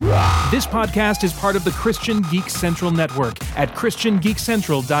This podcast is part of the Christian Geek Central Network at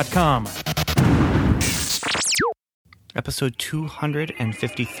ChristianGeekCentral.com. Episode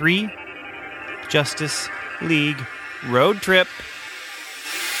 253, Justice League Road Trip.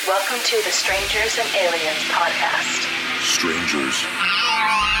 Welcome to the Strangers and Aliens podcast. Strangers.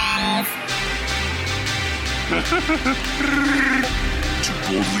 To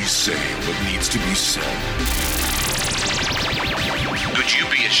boldly say what needs to be said. Would you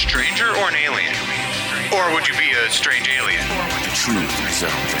be a stranger or an alien? Or would you be a strange alien? The truth is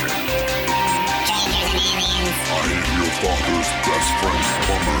out there. I am your father's best friend,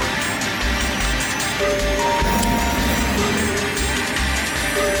 plumber.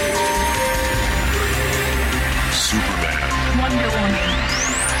 Superman. Wonder Woman.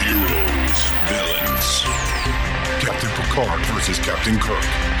 Heroes. Villains. Captain Picard versus Captain Kirk.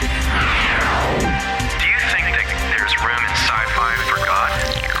 Do you think that there's room in sci-fi for God?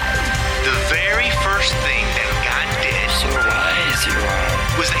 The very first thing that God did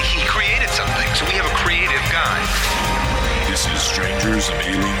was that he created something. So we have a creative God. This is Strangers and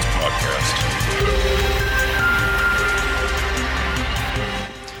Aliens podcast.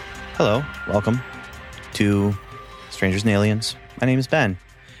 Hello, welcome to Strangers and Aliens. My name is Ben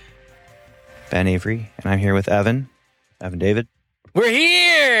Avery, and I'm here with Evan David. We're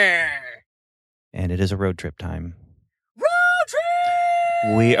here! And it is a road trip time. Road trip!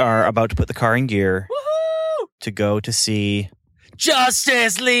 We are about to put the car in gear Woohoo! to go to see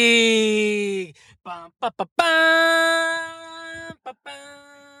Justice League! Bum, ba, ba, bum, ba, bum.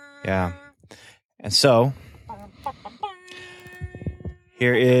 Yeah. And so,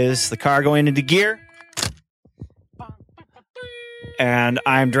 here is the car going into gear. And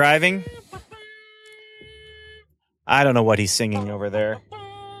I'm driving. I don't know what he's singing over there.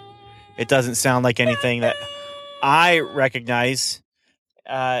 It doesn't sound like anything that I recognize.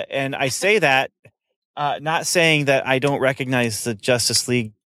 And I say that, not saying that I don't recognize the Justice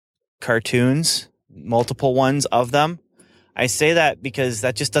League cartoons, multiple ones of them. I say that because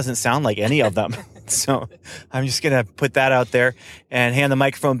that just doesn't sound like any of them. So I'm just going to put that out there and hand the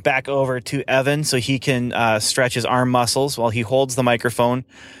microphone back over to Evan so he can stretch his arm muscles while he holds the microphone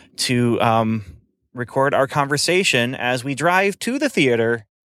to record our conversation as we drive to the theater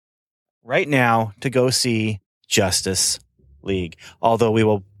right now to go see Justice League. Although we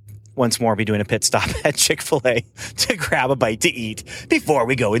will once more be doing a pit stop at Chick-fil-A to grab a bite to eat before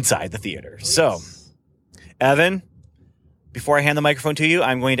we go inside the theater. So, Evan, before I hand the microphone to you,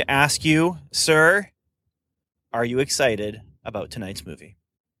 I'm going to ask you, sir, are you excited about tonight's movie?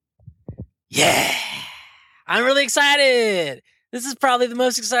 Yeah! I'm really excited! This is probably the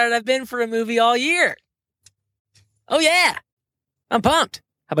most excited I've been for a movie all year. Oh, yeah! I'm pumped.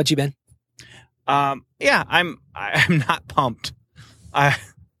 How about you, Ben? Yeah, I'm not pumped. I'm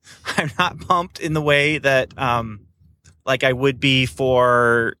not pumped in the way that like I would be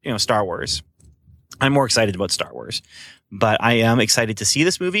for, Star Wars. I'm more excited about Star Wars. But I am excited to see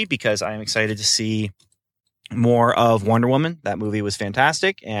this movie because I am excited to see more of Wonder Woman. That movie was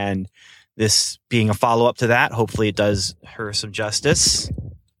fantastic. And this being a follow-up to that, hopefully it does her some justice.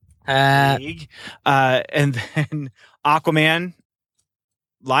 And then Aquaman,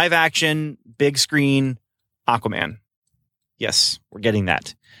 live action, big screen, Aquaman. Yes, we're getting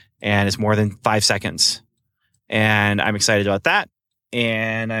that. And it's more than 5 seconds. And I'm excited about that.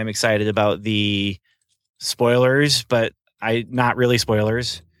 And I'm excited about the spoilers, but not really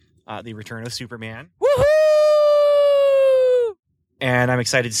spoilers. The Return of Superman. Woohoo! And I'm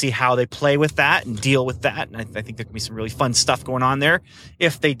excited to see how they play with that and deal with that. And I think there can be some really fun stuff going on there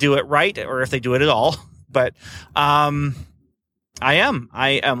if they do it right or if they do it at all. But I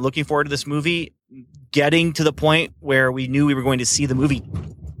am looking forward to this movie getting to the point where we knew we were going to see the movie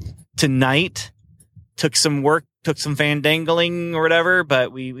tonight. Took some work, took some fandangling or whatever,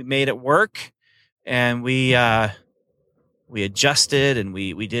 but we made it work. And we adjusted and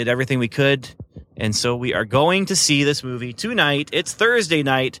we did everything we could. And so we are going to see this movie tonight. It's Thursday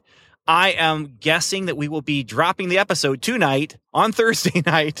night. I am guessing that we will be dropping the episode tonight on Thursday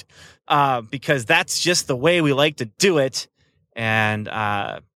night because that's just the way we like to do it. And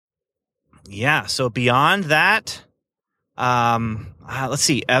so beyond that, let's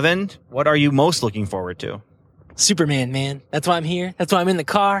see, Evan, what are you most looking forward to? Superman, man. That's why I'm here. That's why I'm in the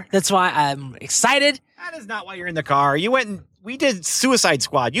car. That's why I'm excited. That is not why you're in the car. You went and we did Suicide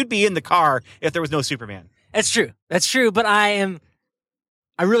Squad. You'd be in the car if there was no Superman. That's true. That's true. But I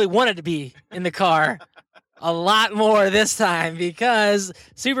really wanted to be in the car a lot more this time because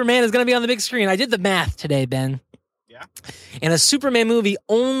Superman is going to be on the big screen. I did the math today, Ben. Yeah. And a Superman movie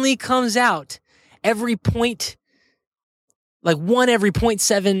only comes out every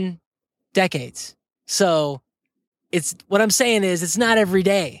 0.7 decades. So it's what I'm saying is it's not every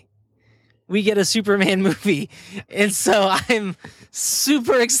day we get a Superman movie. And so I'm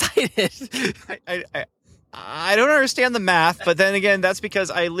super excited. I don't understand the math, but then again, that's because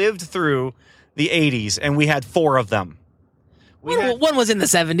I lived through the 80s and we had 4 of them. One was in the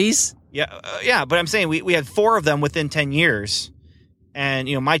 70s. Yeah, but I'm saying we had 4 of them within 10 years. And,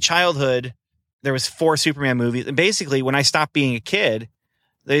 my childhood, there was 4 Superman movies. And basically, when I stopped being a kid,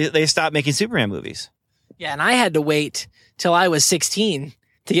 they stopped making Superman movies. Yeah, and I had to wait till I was 16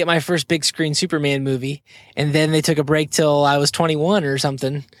 to get my first big screen Superman movie. And then they took a break till I was 21 or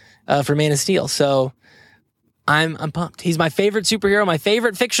something for Man of Steel. So I'm pumped. He's my favorite superhero, my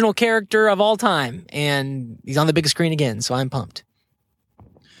favorite fictional character of all time. And he's on the big screen again, so I'm pumped.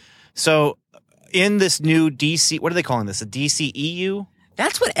 So in this new DC, what are they calling this? A DCEU?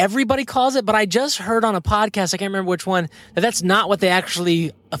 That's what everybody calls it, but I just heard on a podcast, I can't remember which one, that's not what they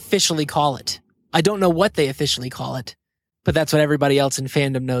actually officially call it. I don't know what they officially call it, but that's what everybody else in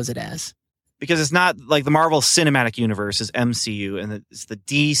fandom knows it as. Because it's not like the Marvel Cinematic Universe is MCU, and it's the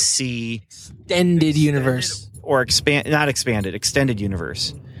DC Extended Universe. Or extended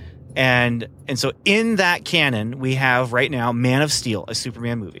universe. And so in that canon, we have right now Man of Steel, a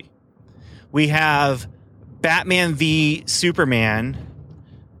Superman movie. We have Batman v Superman,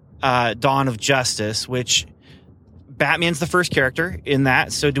 Dawn of Justice, which Batman's the first character in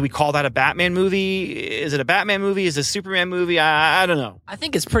that. So do we call that a Batman movie? Is it a Batman movie? Is it a Superman movie? I don't know. I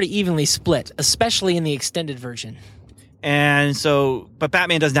think it's pretty evenly split, especially in the extended version. And so, but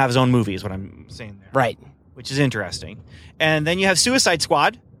Batman doesn't have his own movie is what I'm saying there. Right. Which is interesting. And then you have Suicide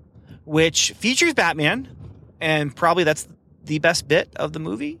Squad, which features Batman, and probably that's the best bit of the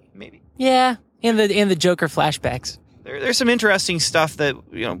movie, maybe. Yeah, and the Joker flashbacks. There's some interesting stuff that,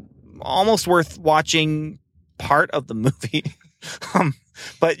 almost worth watching part of the movie.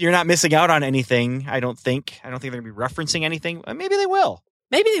 But you're not missing out on anything, I don't think. I don't think they're going to be referencing anything. Maybe they will.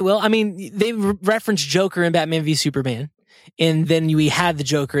 I mean, they reference Joker in Batman v Superman. And then we had the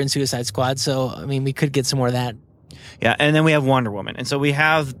Joker in Suicide Squad. So, I mean, we could get some more of that. Yeah, and then we have Wonder Woman. And so we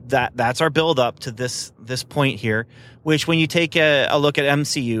have that. That's our build up to this point here, which when you take a look at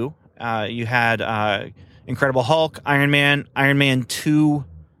MCU, you had Incredible Hulk, Iron Man 2,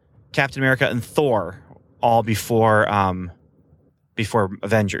 Captain America, and Thor all before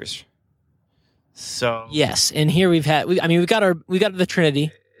Avengers. So yes, and here we've got the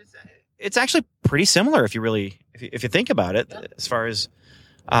Trinity. It's actually pretty similar if you think about it, as far as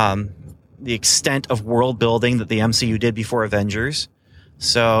the extent of world building that the MCU did before Avengers.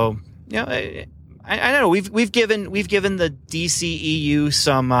 So I don't know. We've given the DCEU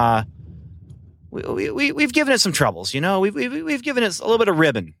some we've given it some troubles. We've given it a little bit of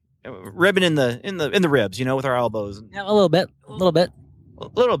ribbon in the ribs. With our elbows. Yeah, a little bit,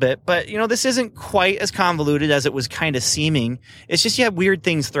 but this isn't quite as convoluted as it was kind of seeming. It's just you have weird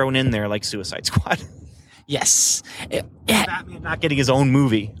things thrown in there like Suicide Squad. Yes, Batman not getting his own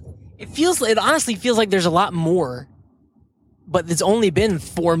movie. It honestly feels like there's a lot more, but it's only been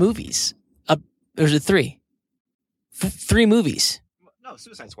 4 movies. There's 3 movies. No,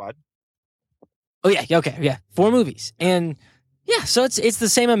 Suicide Squad. Oh yeah, okay, yeah, 4 movies, and yeah, so it's the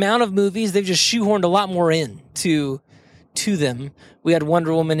same amount of movies. They've just shoehorned a lot more in to them. We had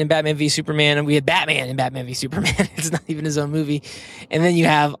Wonder Woman in Batman v Superman, and we had Batman in Batman v Superman. It's not even his own movie. And then you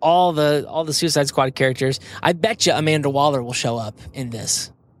have all the Suicide Squad characters. I bet you Amanda Waller will show up in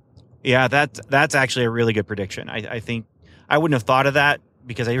this. Yeah, that's actually a really good prediction. I think I wouldn't have thought of that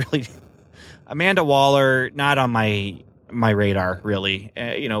because Amanda Waller, not on my radar, really.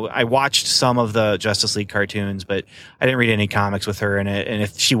 I watched some of the Justice League cartoons, but I didn't read any comics with her in it. And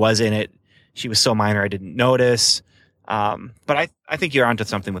if she was in it, she was so minor I didn't notice. But I think you're onto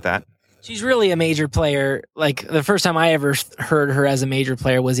something with that. She's really a major player. Like the first time I ever heard her as a major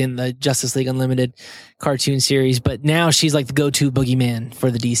player was in the Justice League Unlimited cartoon series. But now she's like the go-to boogeyman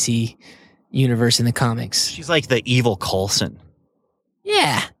for the DC universe in the comics. She's like the evil Coulson.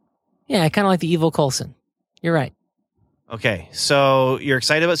 Yeah. Yeah, kind of like the evil Coulson. You're right. Okay, so you're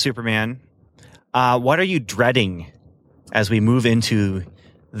excited about Superman. What are you dreading as we move into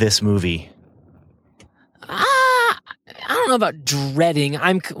this movie? I don't know about dreading.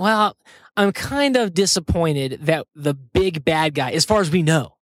 I'm kind of disappointed that the big bad guy, as far as we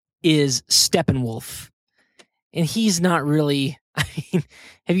know, is Steppenwolf. And he's not really... I mean,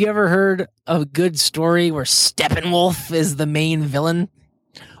 have you ever heard of a good story where Steppenwolf is the main villain?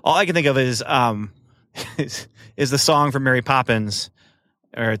 All I can think of is the song from Mary Poppins,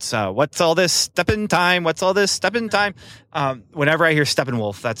 or it's "What's all this steppin' time? What's all this steppin' time?" Whenever I hear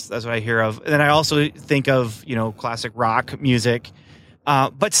Steppenwolf, that's what I hear of. And then I also think of classic rock music,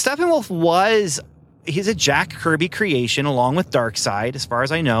 But Steppenwolf he's a Jack Kirby creation along with Darkseid, as far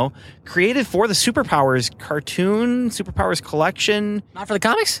as I know, created for the Superpowers cartoon, Superpowers collection. Not for the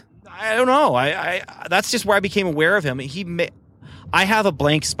comics? I don't know. I that's just where I became aware of him. I have a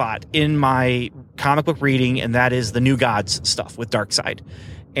blank spot in my comic book reading, and that is the New Gods stuff with Darkseid.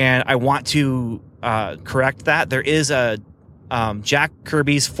 And I want to correct that. There is a Jack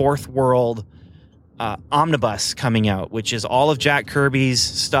Kirby's Fourth World omnibus coming out, which is all of Jack Kirby's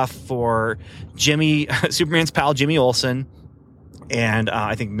stuff for Superman's pal Jimmy Olsen, and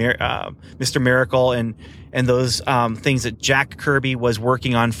I think Mr. Miracle, and those things that Jack Kirby was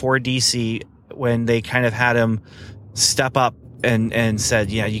working on for DC when they kind of had him step up and said,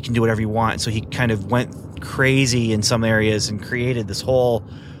 yeah, you can do whatever you want. So he kind of went crazy in some areas and created this whole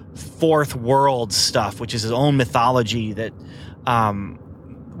Fourth World stuff, which is his own mythology that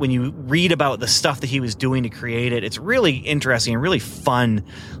when you read about the stuff that he was doing to create it, it's really interesting and really fun.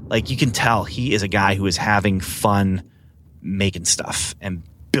 Like, you can tell he is a guy who is having fun making stuff and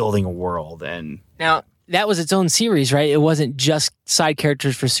building a world. And now that was its own series, right? It wasn't just side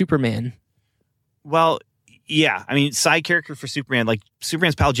characters for Superman. Well, yeah. I mean, side character for Superman, like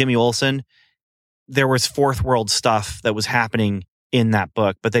Superman's pal Jimmy Olsen, there was Fourth World stuff that was happening in that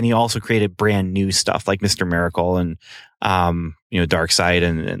book, but then he also created brand new stuff like Mr. Miracle and Darkseid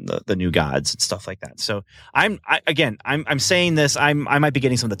and the New Gods and stuff like that. So I'm saying this. I might be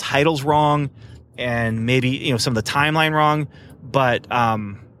getting some of the titles wrong and maybe some of the timeline wrong, but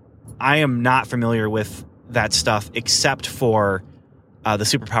I am not familiar with that stuff except for the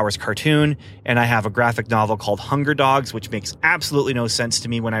Superpowers cartoon, and I have a graphic novel called Hunger Dogs, which makes absolutely no sense to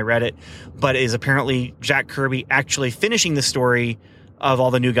me when I read it, but is apparently Jack Kirby actually finishing the story of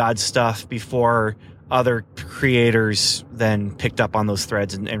all the New Gods stuff before other creators then picked up on those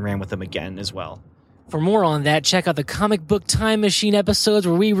threads and ran with them again as well. For more on that, check out the Comic Book Time Machine episodes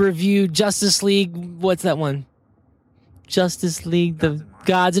where we review Justice League. What's that one? Justice League, the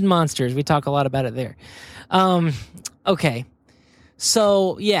Gods and Monsters. We talk a lot about it there. Okay.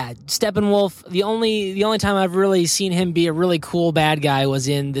 So, yeah, Steppenwolf, the only time I've really seen him be a really cool bad guy was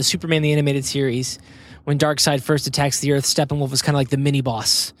in the Superman the Animated Series. When Darkseid first attacks the Earth, Steppenwolf is kind of like the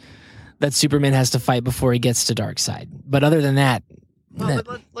mini-boss that Superman has to fight before he gets to Darkseid. But other than that...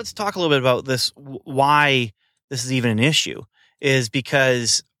 let's talk a little bit about this, why this is even an issue, is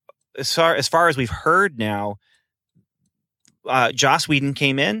because as far as we've heard now, Joss Whedon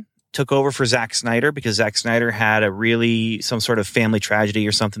came in, took over for Zack Snyder because Zack Snyder had some sort of family tragedy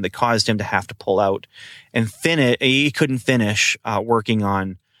or something that caused him to have to pull out and he couldn't finish working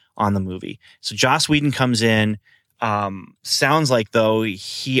on the movie. So Joss Whedon comes in. Sounds like though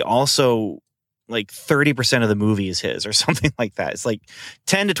he also like 30% of the movie is his or something like that. It's like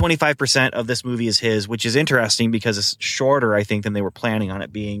 10 to 25% of this movie is his, which is interesting because it's shorter, I think, than they were planning on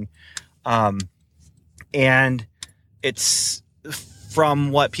it being. And it's,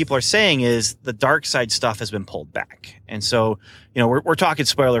 from what people are saying, is the Darkseid stuff has been pulled back. And so, we're talking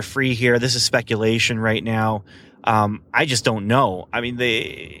spoiler free here. This is speculation right now. I just don't know. I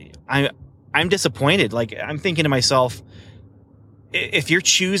mean, I'm disappointed. Like, I'm thinking to myself, if you're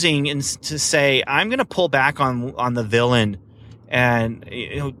choosing to say, I'm going to pull back on the villain and,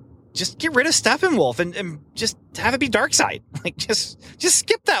 just get rid of Steppenwolf and just have it be Darkseid. Like, just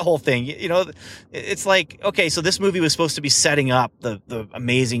skip that whole thing. It's like, okay, so this movie was supposed to be setting up the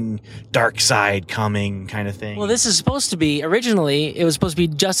amazing Darkseid coming kind of thing. Well, this is supposed to be, originally, it was supposed to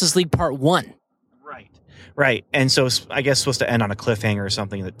be Justice League Part 1. Right. And so I guess it's supposed to end on a cliffhanger or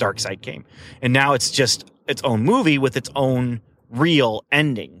something that Darkseid came. And now it's just its own movie with its own real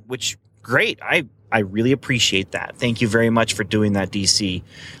ending, which, great. I really appreciate that. Thank you very much for doing that, DC.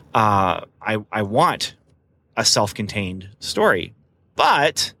 I want a self-contained story.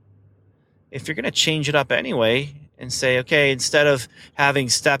 But if you're going to change it up anyway and say, okay, instead of having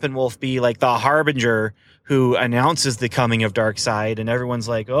Steppenwolf be like the harbinger who announces the coming of Darkseid, and everyone's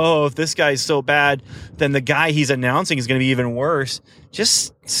like, oh, if this guy's so bad, then the guy he's announcing is going to be even worse.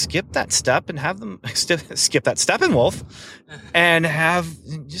 Just skip that step and have them skip that Steppenwolf and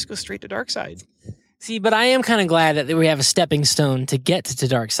just go straight to Darkseid. See, but I am kind of glad that we have a stepping stone to get to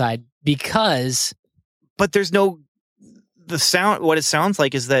Darkseid because... But there's what it sounds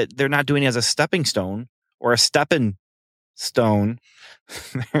like is that they're not doing it as a stepping stone or a stepping stone.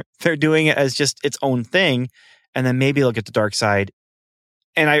 They're doing it as just its own thing, and then maybe they'll get to Darkseid.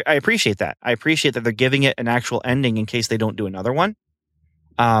 And I appreciate that. I appreciate that they're giving it an actual ending in case they don't do another one.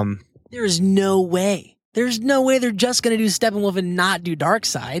 There's no way. There's no way they're just going to do Steppenwolf and not do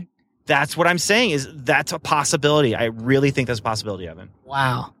Darkseid. That's what I'm saying, is that's a possibility. I really think that's a possibility, Evan.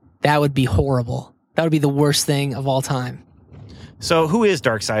 Wow. That would be horrible. That would be the worst thing of all time. So who is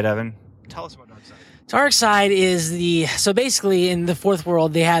Darkseid, Evan? Tell us about Darkseid. Darkseid is so basically in the fourth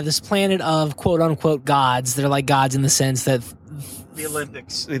world, they have this planet of quote unquote gods. They're like gods in the sense that the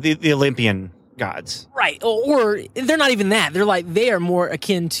Olympics, the Olympian gods. Right. Or they're not even that. They are more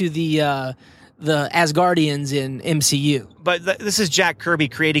akin to the Asgardians in MCU. But this is Jack Kirby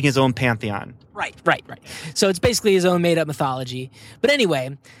creating his own pantheon. Right. So it's basically his own made-up mythology. But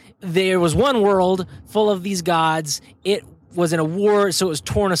anyway, there was one world full of these gods. It was in a war, so it was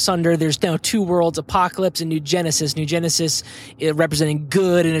torn asunder. There's now two worlds, Apocalypse and New Genesis. New Genesis representing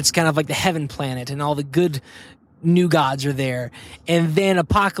good, and it's kind of like the heaven planet, and all the good new gods are there. And then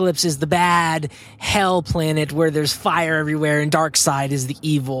Apocalypse is the bad hell planet where there's fire everywhere, and Darkseid is the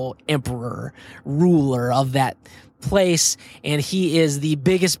evil emperor, ruler of that place, and he is the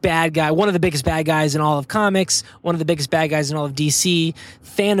biggest bad guy, one of the biggest bad guys in all of comics, one of the biggest bad guys in all of DC.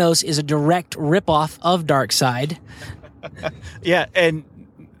 Thanos is a direct ripoff of Darkseid. Yeah, and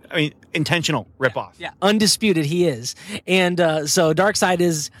I mean intentional ripoff. Yeah, undisputed he is. And so Darkseid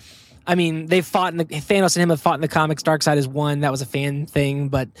is, I mean, they've fought Thanos and him have fought in the comics. Darkseid is one. That was a fan thing,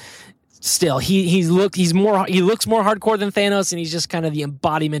 but still, he looks more hardcore than Thanos, and he's just kind of the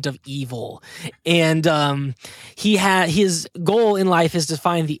embodiment of evil. And his goal in life is to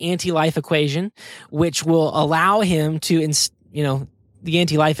find the anti-life equation, which will allow him to, the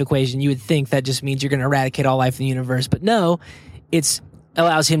anti-life equation. You would think that just means you're going to eradicate all life in the universe, but no, it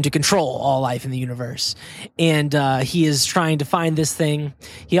allows him to control all life in the universe. And he is trying to find this thing.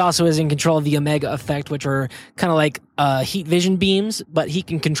 He also is in control of the Omega effect, which are kind of like heat vision beams, but he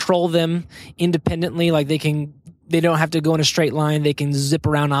can control them independently. Like they don't have to go in a straight line. They can zip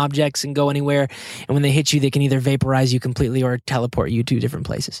around objects and go anywhere. And when they hit you, they can either vaporize you completely or teleport you to different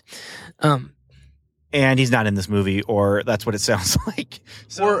places. And he's not in this movie, or that's what it sounds like.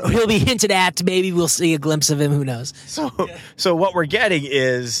 Or he'll be hinted at. Maybe we'll see a glimpse of him. Who knows? So what we're getting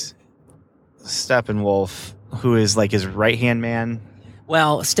is Steppenwolf, who is like his right-hand man.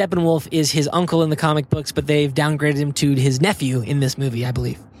 Well, Steppenwolf is his uncle in the comic books, but they've downgraded him to his nephew in this movie, I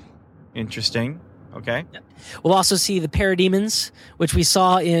believe. Interesting. Okay. Yep. We'll also see the Parademons, which we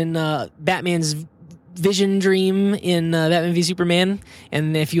saw in Batman's Vision Dream in Batman v Superman.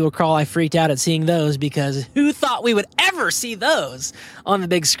 And if you recall, I freaked out at seeing those because who thought we would ever see those on the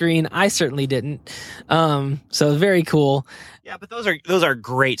big screen? I certainly didn't. So very cool. Yeah, but those are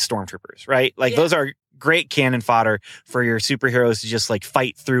great stormtroopers, right? Like those are great cannon fodder for your superheroes to just like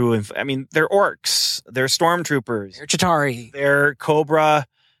fight through. And I mean, they're orcs, they're stormtroopers, they're Chitauri, they're Cobra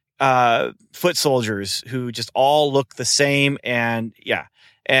foot soldiers who just all look the same. And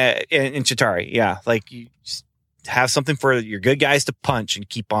in Chitauri, like you just have something for your good guys to punch and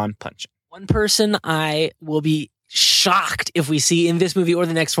keep on punching. One person I will be shocked if we see in this movie or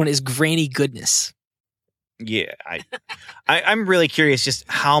the next one is Granny Goodness. Yeah, I'm really curious just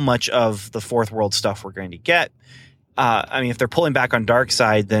how much of the fourth world stuff we're going to get. I mean, if they're pulling back on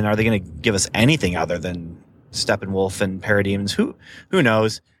Darkseid, then are they going to give us anything other than Steppenwolf and Parademons? Who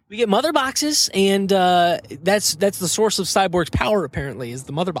knows? We get mother boxes, and that's the source of Cyborg's power, apparently, is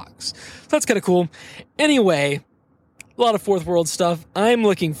the mother box. So that's kind of cool. Anyway, a lot of fourth world stuff. I'm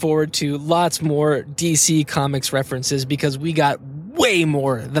looking forward to lots more DC Comics references because we got way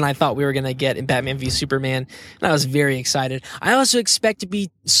more than I thought we were going to get in Batman v Superman, and I was very excited. I also expect to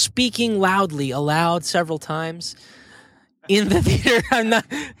be speaking aloud several times in the theater.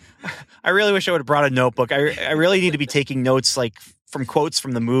 I really wish I would have brought a notebook. I really need to be taking notes, like from quotes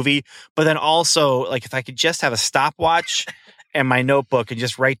from the movie, but then also like if I could just have a stopwatch and my notebook and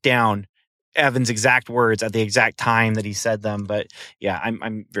just write down Evan's exact words at the exact time that he said them. But yeah,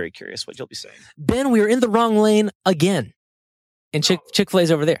 I'm very curious what you'll be saying. Ben, we are in the wrong lane again, and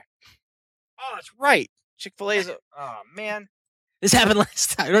Chick-fil-A's over there. Oh, that's right. Chick-fil-A's. Oh man, this happened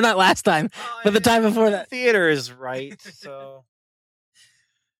last time, or not last time, but the time before that. The theater is right. So,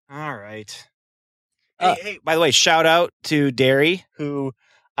 all right. Hey, by the way, shout out to Derry, who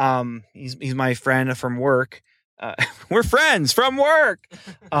he's my friend from work. We're friends from work.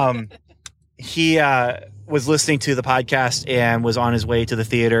 He was listening to the podcast and was on his way to the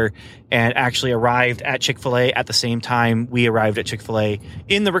theater and actually arrived at Chick-fil-A at the same time we arrived at Chick-fil-A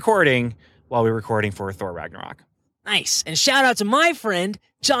in the recording while we were recording for Thor Ragnarok. Nice. And shout out to my friend,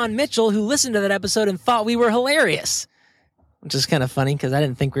 John Mitchell, who listened to that episode and thought we were hilarious. Which is kind of funny because I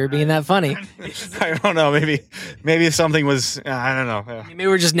didn't think we were being that funny. I don't know. Maybe something was. I don't know. Maybe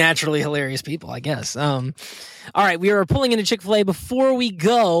we're just naturally hilarious people, I guess. All right, we are pulling into Chick-fil-A. Before we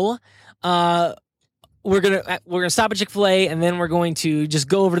go, we're gonna stop at Chick-fil-A and then we're going to just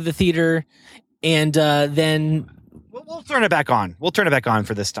go over to the theater and then We'll We'll turn it back on. We'll turn it back on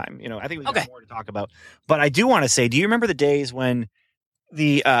for this time. I think we've got more to talk about. But I do want to say, do you remember the days when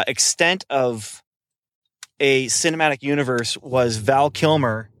the extent of a cinematic universe was Val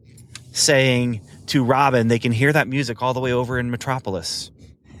Kilmer saying to Robin, they can hear that music all the way over in Metropolis?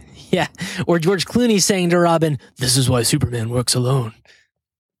 Yeah. Or George Clooney saying to Robin, this is why Superman works alone.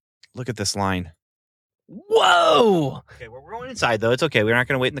 Look at this line. Whoa. Okay, well, we're going inside, though. It's okay. We're not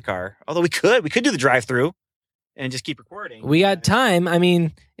going to wait in the car. Although we could do the drive-through and just keep recording. We got time. I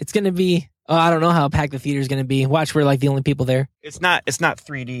mean, it's going to be, I don't know how packed the theater is going to be. Watch, we're like the only people there. It's not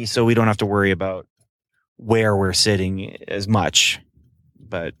 3D, so we don't have to worry about where we're sitting as much.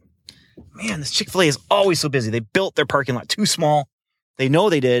 But, man, this Chick-fil-A is always so busy. They built their parking lot too small. They know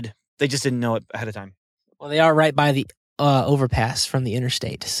they did. They just didn't know it ahead of time. Well, they are right by the overpass from the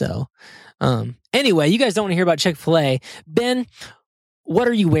interstate. So, anyway, you guys don't want to hear about Chick-fil-A. Ben, what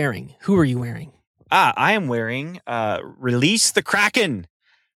are you wearing? Who are you wearing? I am wearing Release the Kraken.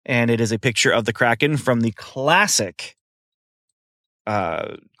 And it is a picture of the Kraken from the classic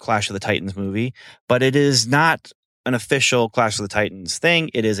Clash of the Titans movie. But it is not an official Clash of the Titans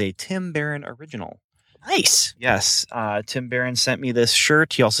thing. It is a Tim Barron original. Nice. Yes. Tim Barron sent me this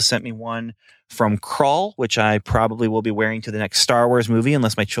shirt. He also sent me one from Krull, which I probably will be wearing to the next Star Wars movie,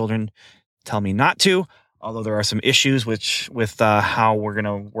 unless my children tell me not to. Although there are some issues with how we're going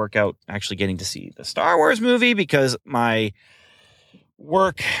to work out actually getting to see the Star Wars movie, because my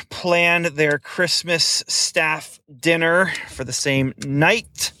work planned their Christmas staff dinner for the same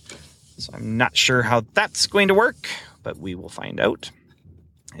night. So I'm not sure how that's going to work, but we will find out.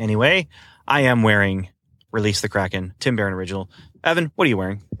 Anyway, I am wearing Release the Kraken, Tim Barron original. Evan, what are you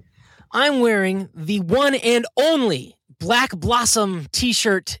wearing? I'm wearing the one and only Black Blossom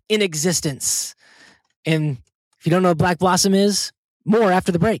t-shirt in existence. And if you don't know what Black Blossom is, more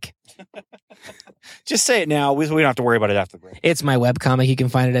after the break. Just say it now. We don't have to worry about it after the break. It's my webcomic. You can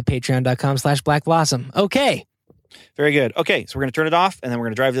find it at patreon.com/blackblossom. Okay. Very good. Okay, so we're going to turn it off, and then we're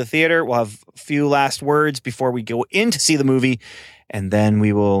going to drive to the theater. We'll have a few last words before we go in to see the movie, and then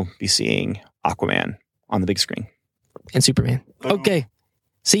we will be seeing Aquaman on the big screen. And Superman. Okay.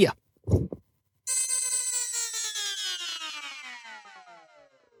 See ya.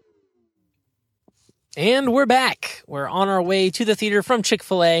 And we're back. We're on our way to the theater from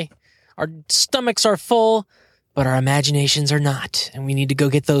Chick-fil-A. Our stomachs are full, but our imaginations are not. And we need to go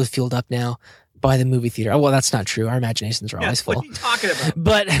get those fueled up now by the movie theater. Oh, well, that's not true. Our imaginations are always full. What are you talking about?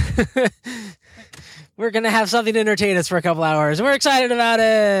 But we're going to have something to entertain us for a couple hours. We're excited about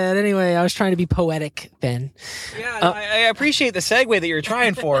it. Anyway, I was trying to be poetic, Ben. Yeah, I appreciate the segue that you're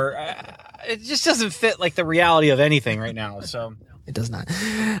trying for. It just doesn't fit like the reality of anything right now. So it does not.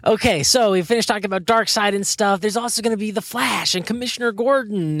 Okay, so we finished talking about Darkseid and stuff. There's also going to be The Flash and Commissioner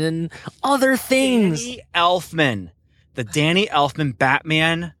Gordon and other things. Danny Elfman. The Danny Elfman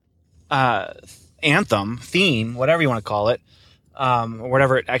Batman anthem, theme, whatever you want to call it, or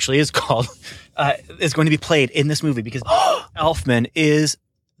whatever it actually is called, is going to be played in this movie because Elfman is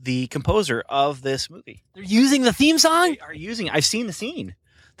the composer of this movie. They're using the theme song? They are using it. I've seen the scene.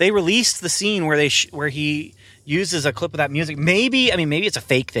 They released the scene where where he uses a clip of that music. Maybe it's a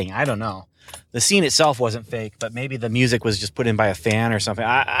fake thing. I don't know. The scene itself wasn't fake, but maybe the music was just put in by a fan or something.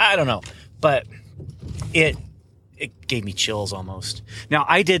 I don't know. But it gave me chills almost. Now,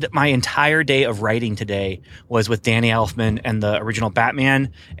 I did my entire day of writing today was with Danny Elfman and the original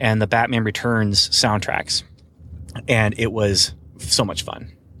Batman and the Batman Returns soundtracks. And it was so much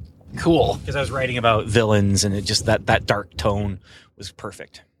fun. Cool. Because I was writing about villains and it just that dark tone was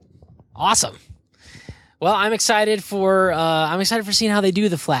perfect. Awesome. Well, I'm excited for seeing how they do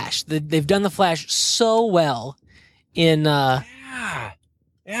the Flash. They've done the Flash so well in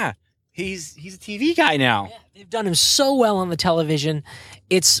Yeah. He's a TV guy now. Yeah, they've done him so well on the television.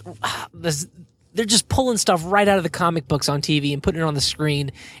 They're just pulling stuff right out of the comic books on TV and putting it on the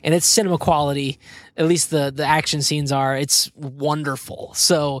screen, and it's cinema quality. At least the action scenes are. It's wonderful.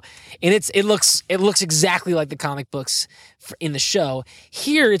 So, and it looks exactly like the comic books in the show.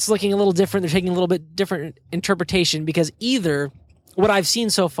 Here, it's looking a little different. They're taking a little bit different interpretation because either what I've seen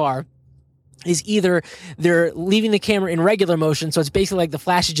so far is either they're leaving the camera in regular motion, so it's basically like the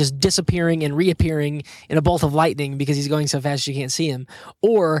Flash is just disappearing and reappearing in a bolt of lightning because he's going so fast you can't see him,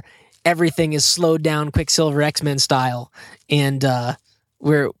 or everything is slowed down Quicksilver X-Men style, and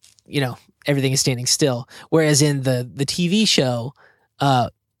where everything is standing still. Whereas in the TV show,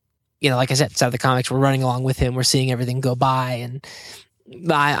 like I said, it's out of the comics. We're running along with him. We're seeing everything go by, and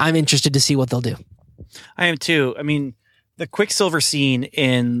I'm interested to see what they'll do. I am too. I mean, the Quicksilver scene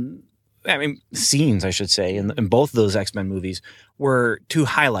scenes, I should say, in both of those X-Men movies were two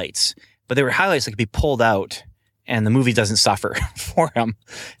highlights, but they were highlights that could be pulled out and the movie doesn't suffer for him.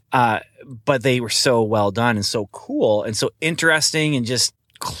 But they were so well done and so cool and so interesting and just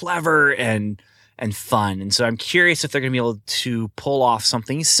clever and fun. And so I'm curious if they're going to be able to pull off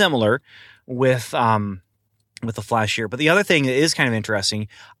something similar with the Flash here. But the other thing that is kind of interesting,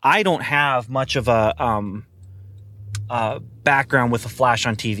 I don't have much of a background with the Flash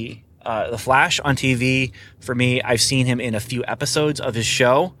on TV. The Flash on TV, for me, I've seen him in a few episodes of his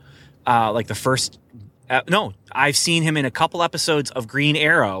show. Like the first... no, I've seen him in a couple episodes of Green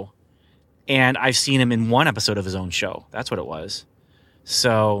Arrow, and I've seen him in one episode of his own show. That's what it was.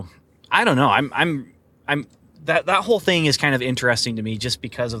 So, I don't know. I'm that whole thing is kind of interesting to me just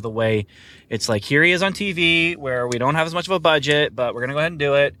because of the way it's like, here he is on TV where we don't have as much of a budget, but we're going to go ahead and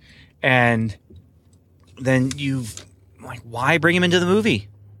do it. And then why bring him into the movie?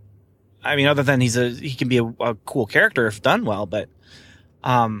 I mean, other than he can be a cool character if done well, but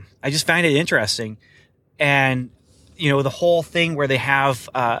I just find it interesting. And, the whole thing where they have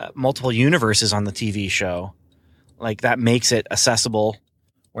multiple universes on the TV show, like that makes it accessible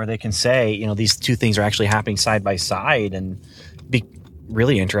where they can say, these two things are actually happening side by side, and be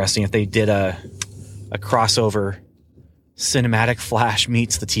really interesting if they did a crossover cinematic Flash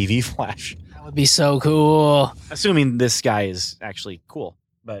meets the TV Flash. That would be so cool. Assuming this guy is actually cool,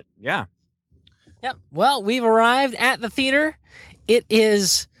 but yeah. Yep. Well, we've arrived at the theater. It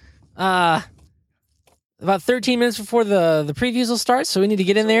is about 13 minutes before the previews will start, so we need to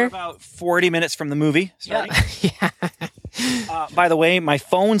get in there. We're about 40 minutes from the movie starting. Yeah. By the way, my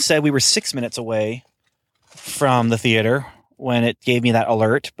phone said we were 6 minutes away from the theater when it gave me that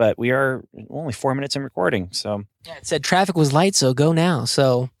alert, but we are only 4 minutes in recording. So yeah, it said traffic was light, so go now.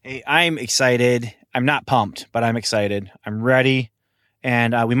 So hey, I'm excited. I'm not pumped, but I'm excited. I'm ready.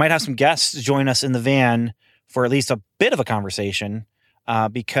 And we might have some guests join us in the van for at least a bit of a conversation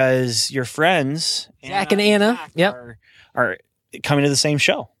because your friends, Zach and Anna, are coming to the same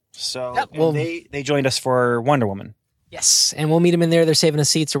show. So well, they joined us for Wonder Woman. Yes, and we'll meet them in there. They're saving us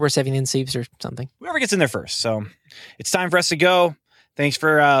seats, or we're saving in seats, or something. Whoever gets in there first. So it's time for us to go. Thanks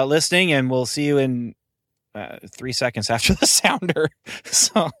for listening, and we'll see you in 3 seconds after the sounder.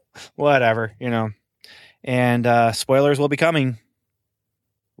 So whatever, And spoilers will be coming.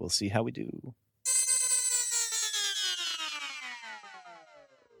 We'll see how we do.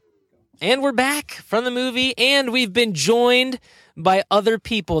 And we're back from the movie, and we've been joined by other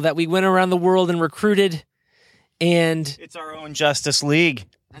people that we went around the world and recruited. And it's our own Justice League.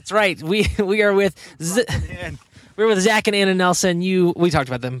 That's right. We are with we're with Zach and Anna Nelson. We talked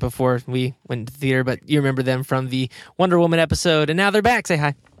about them before we went to the theater, but you remember them from the Wonder Woman episode, and now they're back. Say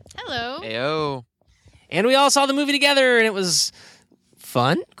hi. Hello. Heyo. And we all saw the movie together, and it was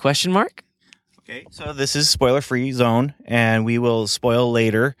fun? ? Okay, so this is spoiler-free zone, and we will spoil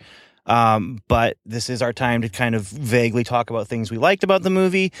later. But this is our time to kind of vaguely talk about things we liked about the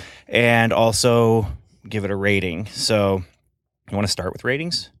movie and also give it a rating. So you want to start with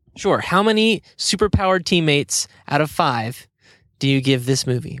ratings? Sure. How many superpowered teammates out of 5 do you give this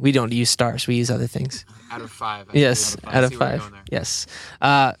movie? We don't use stars. We use other things. Out of 5. Yes, out of 5. Yes.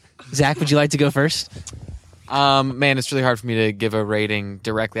 Zach, would you like to go first? Man, it's really hard for me to give a rating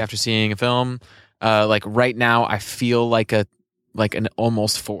directly after seeing a film. Like right now, I feel like an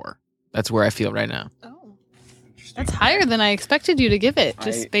almost 4. That's where I feel right now. Oh, that's higher than I expected you to give it,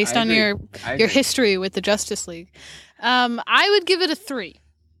 just based on your history with the Justice League. I would give it a 3.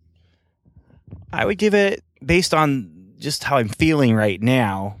 I would give it based on just how I'm feeling right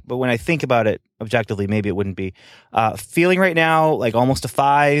now. But when I think about it objectively, maybe it wouldn't be. Feeling right now like almost a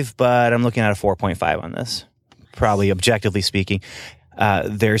 5, but I'm looking at a 4.5 on this. Probably objectively speaking.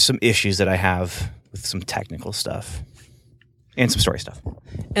 There's some issues that I have with some technical stuff and some story stuff.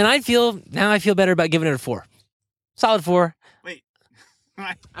 And I feel better about giving it a 4. Solid 4. Wait.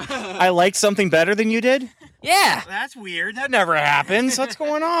 I liked something better than you did? Yeah. That's weird. That never happens. What's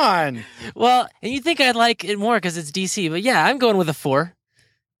going on? Well, and you think I'd like it more because it's DC, but yeah, I'm going with a 4.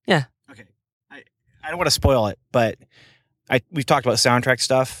 Yeah. Okay. I don't want to spoil it, but we've talked about soundtrack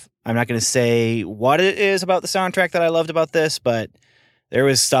stuff. I'm not going to say what it is about the soundtrack that I loved about this, but there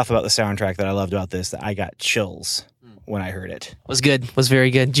was stuff about the soundtrack that I loved about this that I got chills when I heard it. Was good. Was very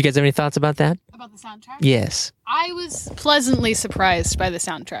good. Did you guys have any thoughts about that? About the soundtrack? Yes. I was pleasantly surprised by the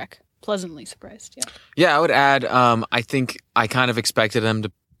soundtrack. Pleasantly surprised, yeah. Yeah, I would add, I think I kind of expected them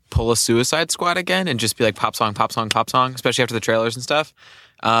to pull a Suicide Squad again and just be like pop song, pop song, pop song, especially after the trailers and stuff.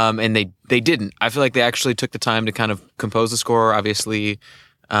 And they didn't. I feel like they actually took the time to kind of compose the score. Obviously,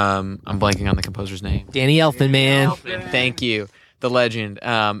 I'm blanking on the composer's name. Danny Elfman, man. Thank you. The legend.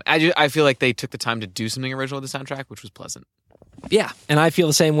 I feel like they took the time to do something original with the soundtrack, which was pleasant. Yeah, and I feel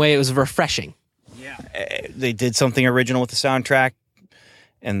the same way. It was refreshing. They did something original with the soundtrack,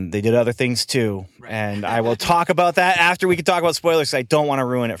 and they did other things too. And I will talk about that after we can talk about spoilers, because I don't want to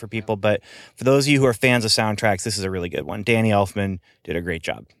ruin it for people. But for those of you who are fans of soundtracks, this is a really good one. Danny Elfman did a great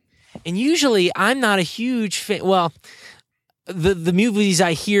job. And usually I'm not a huge fan. Well, the movies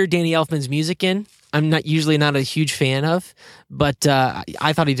I hear Danny Elfman's music in, I'm not a huge fan of, but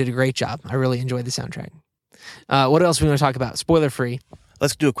I thought he did a great job. I really enjoyed the soundtrack. What else do we want to talk about? Spoiler free.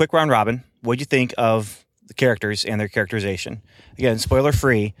 Let's do a quick round robin. What do you think of the characters and their characterization? Again, spoiler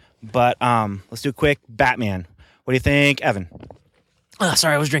free, but let's do a quick Batman. What do you think, Evan? Oh,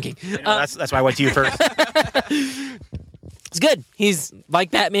 sorry, I was drinking. That's why I went to you first. It's good. He's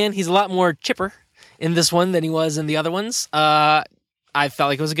like Batman. He's a lot more chipper in this one than he was in the other ones. I felt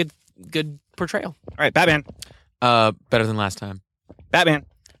like it was a good portrayal. All right, Batman. Better than last time. Batman.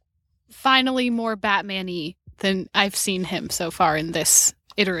 Finally more Batman-y than I've seen him so far in this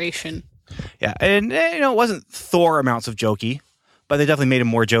iteration. Yeah, and it wasn't Thor amounts of jokey, but they definitely made him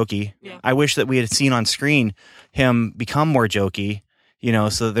more jokey. Yeah. I wish that we had seen on screen him become more jokey,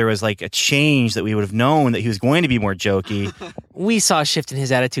 so that there was like a change that we would have known that he was going to be more jokey. We saw a shift in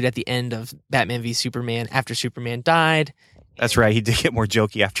his attitude at the end of Batman v Superman after Superman died. That's right. He did get more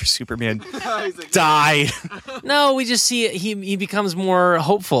jokey after Superman died. No, we just see he becomes more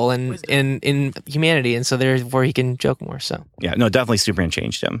hopeful in humanity, and so therefore he can joke more. So yeah, no, definitely Superman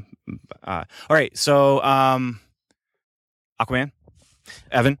changed him. All right, so Aquaman,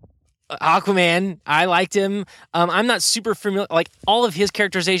 Evan. Aquaman, I liked him. I'm not super familiar. Like all of his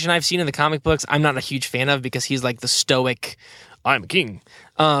characterization I've seen in the comic books, I'm not a huge fan of because he's like the stoic, I'm a king.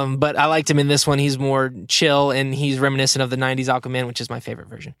 But I liked him in this one. He's more chill and he's reminiscent of the 90s Aquaman, which is my favorite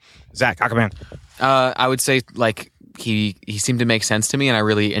version. Zach, Aquaman. I would say like he seemed to make sense to me and I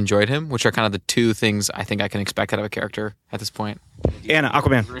really enjoyed him, which are kind of the two things I think I can expect out of a character at this point. Anna,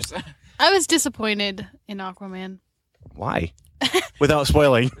 Aquaman. I was disappointed in Aquaman. Why? Without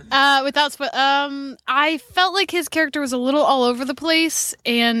spoiling. I felt like his character was a little all over the place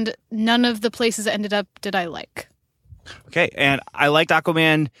and none of the places it ended up did I like. Okay, and I liked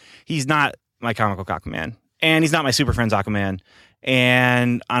Aquaman. He's not my comic book Aquaman, and he's not my Super Friends Aquaman,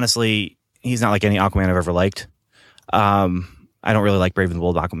 and honestly, he's not like any Aquaman I've ever liked. I don't really like Brave and the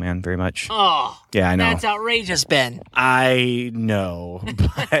Bold Aquaman very much. Oh, yeah, I know. That's outrageous, Ben. I know,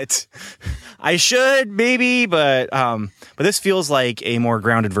 but I should maybe, but this feels like a more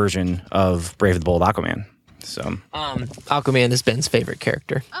grounded version of Brave and the Bold Aquaman. So, Aquaman is Ben's favorite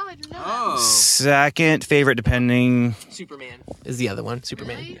character. Oh, I didn't know. Second favorite, depending. Superman is the other one.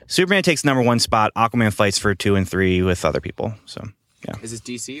 Superman. Really? Superman takes number one spot. Aquaman fights for 2 and 3 with other people. So, yeah. Is this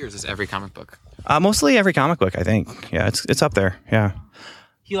DC or is this every comic book? Mostly every comic book, I think. Yeah, it's up there. Yeah.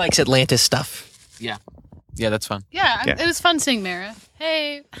 He likes Atlantis stuff. Yeah. Yeah, that's fun. Yeah, it was fun seeing Mara.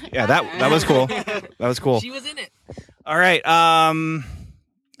 Hey. Yeah, that was cool. That was cool. She was in it. All right.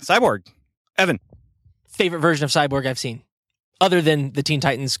 Cyborg. Evan. Favorite version of Cyborg I've seen, other than the Teen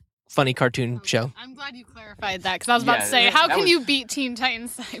Titans funny cartoon show. I'm glad you clarified that because I was about to say, how can you beat Teen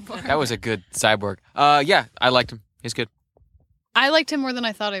Titans Cyborg? That was a good Cyborg. Yeah, I liked him. He's good. I liked him more than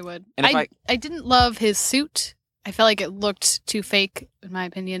I thought I would. And I didn't love his suit. I felt like it looked too fake, in my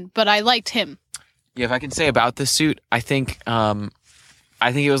opinion, but I liked him. Yeah, if I can say about this suit, I think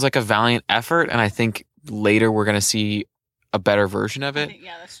it was like a valiant effort, and I think later we're gonna see a better version of it.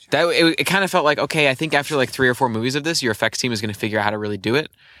 Yeah, that's true. It kind of felt like, okay, I think after like 3 or 4 movies of this, your effects team is going to figure out how to really do it.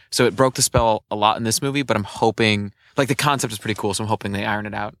 So it broke the spell a lot in this movie, but I'm hoping, like the concept is pretty cool, so I'm hoping they iron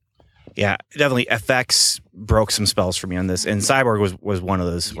it out. Yeah, definitely FX broke some spells for me on this, and Cyborg was one of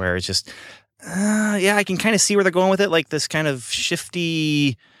those where it's just, I can kind of see where they're going with it, like this kind of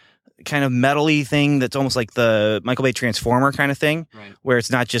shifty, kind of metal-y thing that's almost like the Michael Bay Transformer kind of thing, right, where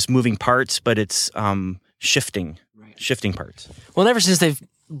it's not just moving parts, but it's shifting parts. Well, ever since they've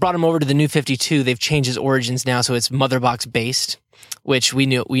brought him over to the New 52, they've changed his origins now, so it's Mother Box based, which we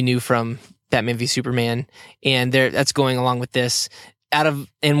knew from Batman v Superman, and that's going along with this.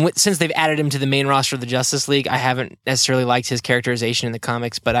 Since they've added him to the main roster of the Justice League, I haven't necessarily liked his characterization in the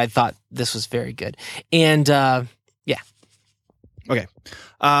comics, but I thought this was very good. And yeah. Okay.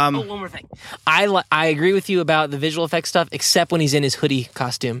 One more thing. I agree with you about the visual effects stuff, except when he's in his hoodie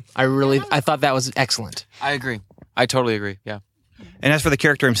costume. I thought that was excellent. I agree. I totally agree. Yeah. And as for the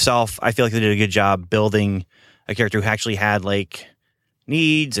character himself, I feel like they did a good job building a character who actually had like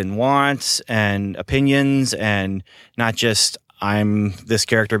needs and wants and opinions, and not just I'm this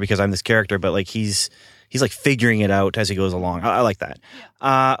character because I'm this character, but like he's like figuring it out as he goes along. I like that.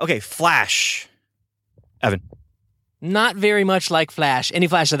 Yeah. Okay, Flash. Evan. Not very much like Flash, any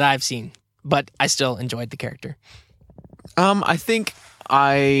Flash that I've seen, but I still enjoyed the character. I think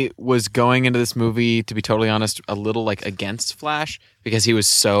I was going into this movie, to be totally honest, a little like against Flash because he was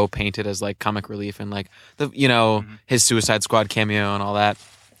so painted as like comic relief and like his Suicide Squad cameo and all that.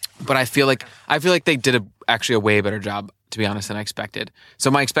 But I feel like they did actually a way better job, to be honest, than I expected. So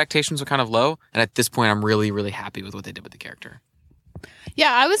my expectations were kind of low, and at this point, I'm really, really happy with what they did with the character.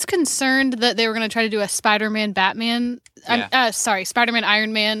 Yeah, I was concerned that they were going to try to do a Spider-Man Spider-Man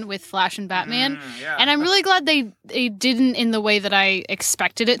Iron Man with Flash and Batman. And I'm really glad they didn't in the way that I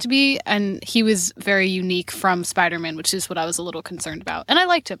expected it to be. And he was very unique from Spider-Man, which is what I was a little concerned about. And I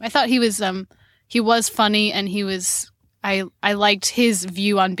liked him. I thought he was funny, and I liked his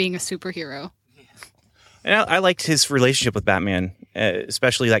view on being a superhero. And I liked his relationship with Batman,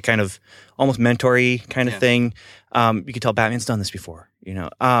 especially that kind of almost mentor-y kind of thing. You could tell Batman's done this before, and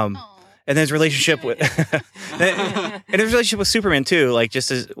then his relationship with Superman too. Like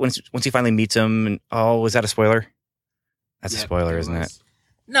just as once he finally meets him, and was that a spoiler? That's a spoiler, isn't it?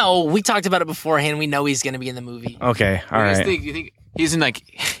 No, we talked about it beforehand. We know he's going to be in the movie. Okay, all right. You think he's in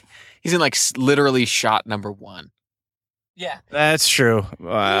literally shot number 1? Yeah, that's true.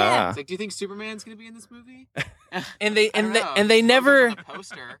 Do you think Superman's going to be in this movie? and they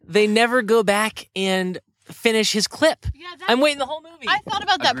never go back and finish his clip. Yeah, I'm waiting the whole movie. I thought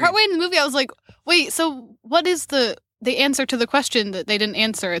about that partway in the movie. I was like, wait, so what is the answer to the question that they didn't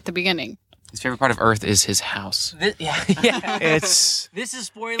answer at the beginning? His favorite part of Earth is his house. This is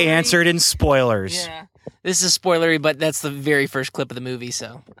spoilery. Answered in spoilers. Yeah, this is spoilery, but that's the very first clip of the movie.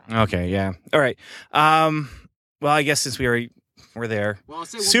 So okay, yeah, all right. Well, I guess since we're there,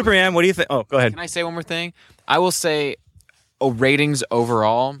 Superman. What do you think? Oh, go ahead. Can I say one more thing? I will say, ratings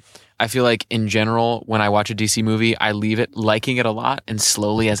overall. I feel like in general, when I watch a DC movie, I leave it liking it a lot, and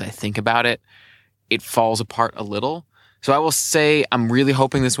slowly as I think about it, it falls apart a little. So I will say I'm really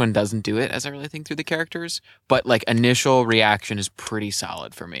hoping this one doesn't do it as I really think through the characters, but like initial reaction is pretty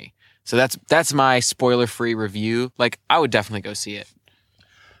solid for me. So that's my spoiler-free review. Like I would definitely go see it.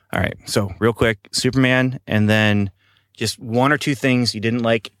 All right. So real quick, Superman, and then just one or two things you didn't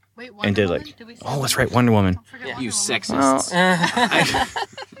like and did like. Oh, that's right, Wonder Woman. You sexists. Well,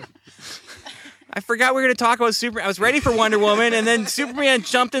 I forgot we were going to talk about Superman. I was ready for Wonder Woman, and then Superman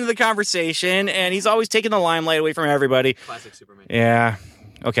jumped into the conversation, and he's always taking the limelight away from everybody. Classic Superman. Yeah.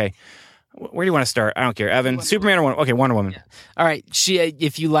 Okay. Where do you want to start? I don't care. Evan, Superman or Wonder Woman? Okay, Wonder Woman. Yeah. All right.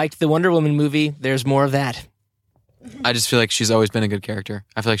 If you liked the Wonder Woman movie, there's more of that. I just feel like she's always been a good character.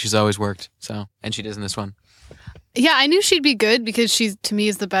 I feel like she's always worked. And she does in this one. Yeah, I knew she'd be good because she, to me,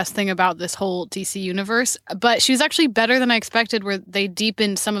 is the best thing about this whole DC universe. But she was actually better than I expected, where they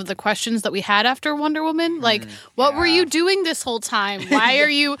deepened some of the questions that we had after Wonder Woman. Like, what were you doing this whole time? Why are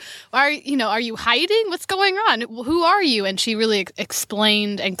you hiding? What's going on? Who are you? And she really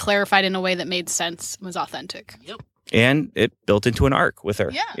explained and clarified in a way that made sense, was authentic. Yep. And it built into an arc with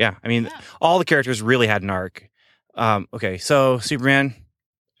her. Yeah. I mean, all the characters really had an arc. Okay, so Superman,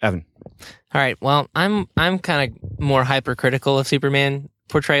 Evan. All right. Well, I'm kind of more hypercritical of Superman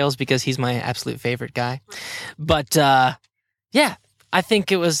portrayals because he's my absolute favorite guy. But yeah, I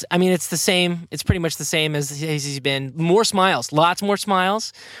think it was. I mean, it's the same. It's pretty much the same as he's been. More smiles, lots more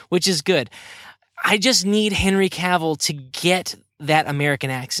smiles, which is good. I just need Henry Cavill to get that American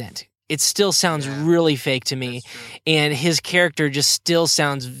accent. It still sounds really fake to me, and his character just still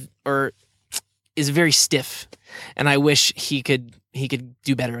sounds is very stiff. And I wish he could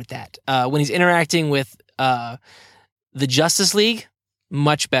do better at that. When he's interacting with the Justice League,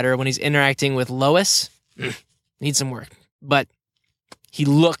 much better. When he's interacting with Lois, needs some work. But he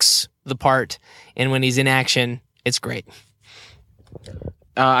looks the part, and when he's in action, it's great.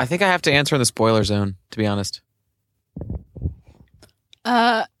 I think I have to answer in the spoiler zone, to be honest.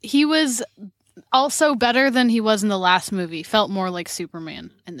 He was also better than he was in the last movie. Felt more like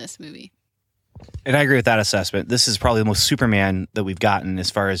Superman in this movie. And I agree with that assessment. This is probably the most Superman that we've gotten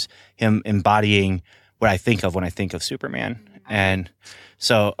as far as him embodying what I think of when I think of Superman. And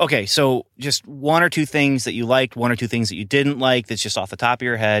so, okay, so just one or two things that you liked, one or two things that you didn't like that's just off the top of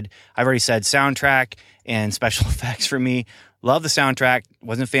your head. I've already said soundtrack and special effects for me. Love the soundtrack.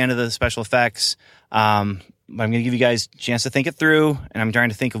 Wasn't a fan of the special effects. But I'm going to give you guys a chance to think it through. And I'm trying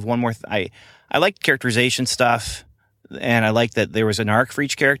to think of one more. I like characterization stuff. And I like that there was an arc for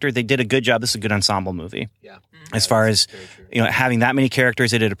each character. They did a good job. This is a good ensemble movie. Yeah. As far as having that many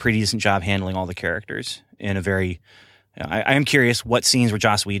characters, they did a pretty decent job handling all the characters in a very. I am curious what scenes were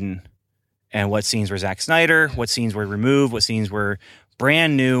Joss Whedon, and what scenes were Zack Snyder, what scenes were removed, what scenes were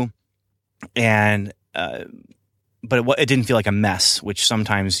brand new, and but it didn't feel like a mess. Which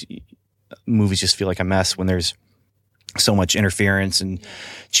sometimes movies just feel like a mess when there's so much interference and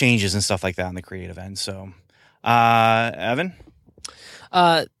changes and stuff like that on the creative end. So. Evan?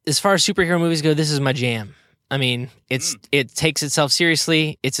 As far as superhero movies go, this is my jam. I mean, it takes itself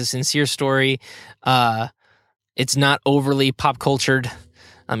seriously. It's a sincere story. It's not overly pop cultured,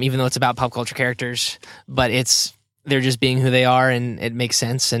 even though it's about pop culture characters. But they're just being who they are, and it makes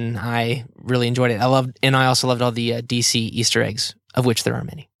sense. And I really enjoyed it. I also loved all the DC Easter eggs, of which there are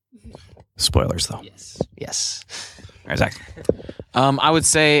many. Spoilers, though. Yes. All right, Zach. I would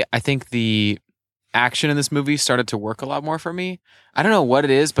say I think the action in this movie started to work a lot more for me. I don't know what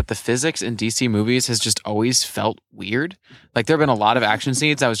it is, but the physics in DC movies has just always felt weird. Like there have been a lot of action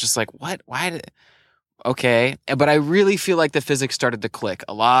scenes. I was just like, what? Why? Okay. But I really feel like the physics started to click.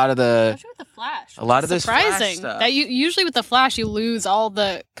 A lot of the... Especially with the Flash. A lot of this Flash surprising stuff. that usually with the Flash you lose all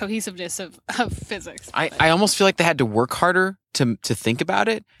the cohesiveness of physics. I almost feel like they had to work harder to think about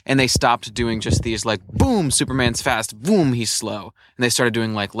it, and they stopped doing just these like, boom, Superman's fast, boom, he's slow. And they started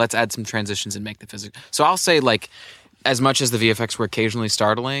doing like, let's add some transitions and make the physics. So I'll say like, as much as the VFX were occasionally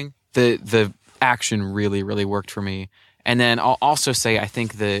startling, the action really, really worked for me. And then I'll also say I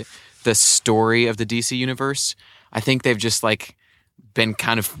think the story of the DC universe, I think they've just like been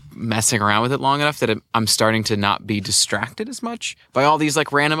kind of messing around with it long enough that I'm starting to not be distracted as much by all these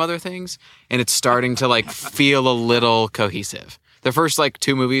like random other things, and it's starting to like feel a little cohesive. The first like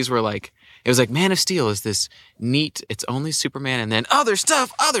 2 movies were like, it was like Man of Steel is this neat, it's only Superman, and then other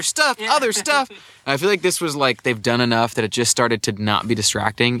stuff. I feel like this was like they've done enough that it just started to not be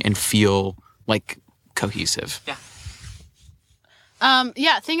distracting and feel like cohesive.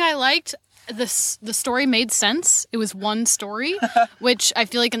 Thing I liked, the story made sense. It was one story, which I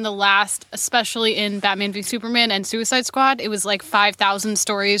feel like in the last, especially in Batman v Superman and Suicide Squad, it was like 5,000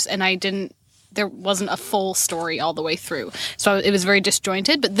 stories, and there wasn't a full story all the way through. So it was very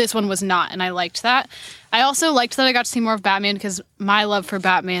disjointed, but this one was not, and I liked that. I also liked that I got to see more of Batman because my love for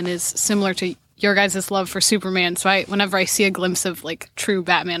Batman is similar to your guys' love for Superman. So whenever I see a glimpse of like true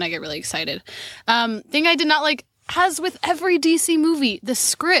Batman, I get really excited. Thing I did not like, as with every DC movie, the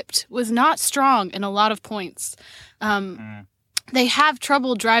script was not strong in a lot of points. They have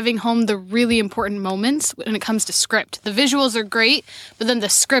trouble driving home the really important moments when it comes to script. The visuals are great, but then the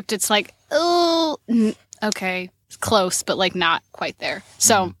script, it's like, oh, okay, it's close, but like not quite there.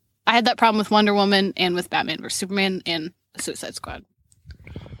 So I had that problem with Wonder Woman and with Batman vs. Superman and Suicide Squad.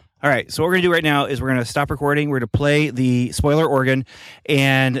 All right, so what we're going to do right now is we're going to stop recording. We're going to play the spoiler organ,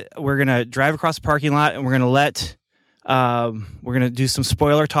 and we're going to drive across the parking lot, and we're going to do some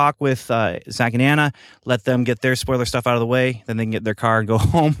spoiler talk with Zach and Anna, let them get their spoiler stuff out of the way, then they can get their car and go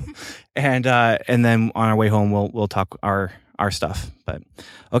home, and then on our way home, we'll talk our stuff. But,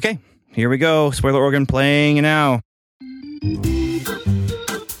 okay, here we go. Spoiler organ playing now.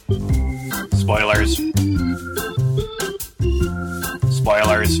 Spoilers.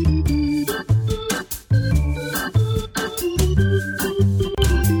 Spoilers.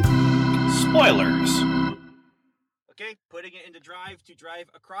 Spoilers. Okay, putting it into drive to drive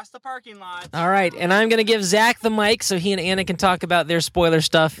across the parking lot. All right, and I'm going to give Zach the mic so he and Anna can talk about their spoiler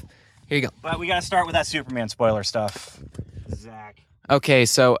stuff. Here you go. But we got to start with that Superman spoiler stuff. Zach. Okay,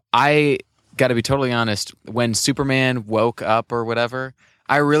 so I got to be totally honest. When Superman woke up or whatever,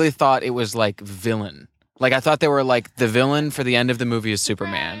 I really thought it was like villain. Like I thought they were like the villain for the end of the movie is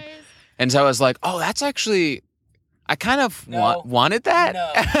Superman. And so I was like, oh, that's actually... I kind of wanted that.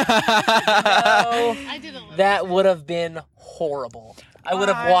 No. I did a little. That would have been horrible. I would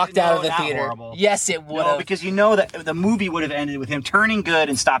have walked out of the theater. Horrible. Yes, it would have. No, because you know that the movie would have ended with him turning good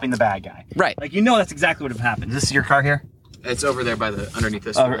and stopping the bad guy. Right. Like, you know that's exactly what would have happened. Is this your car here? It's over there by underneath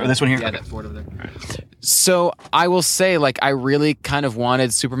this one. This one here? Yeah, that Ford over there. Right. So I will say, like, I really kind of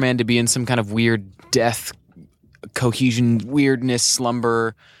wanted Superman to be in some kind of weird death, cohesion, weirdness,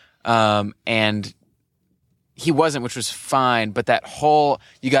 slumber, and... he wasn't, which was fine, but that whole,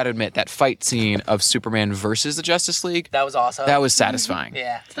 you got to admit, that fight scene of Superman versus the Justice League. That was awesome. That was satisfying.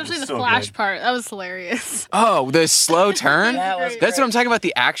 Yeah. Especially the Flash part. That was hilarious. Oh, the slow turn? That's what I'm talking about,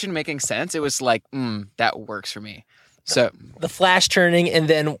 the action making sense. It was like, that works for me. So the Flash turning and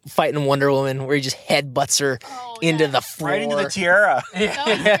then fighting Wonder Woman where he just headbutts her into the floor. Right into the tiara. That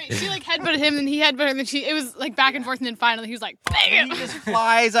was great. She like headbutted him and he headbutted her and it was like back and forth and then finally he was like, bam! He just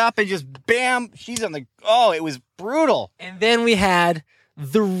flies up and just bam, she's on the, it was brutal. And then we had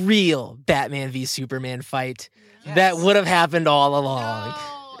the real Batman v Superman fight that would have happened all along.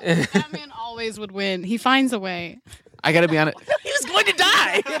 No, Batman always would win. He finds a way. I gotta be honest. He was going to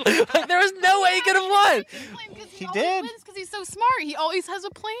die. Like, there was no way he could have won. He did. Because he's so smart. He always has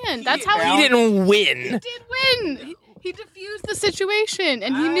a plan. That's how he didn't win. He did win. He diffused the situation,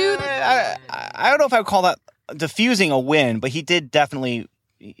 and he knew that. I don't know if I would call that diffusing a win, but he did definitely.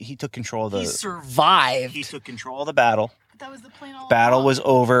 He took control of the. He survived. He took control of the battle. That was the plan all Battle along. was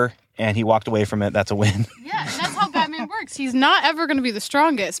over, and he walked away from it. That's a win. Yeah, and that's how Batman works. He's not ever going to be the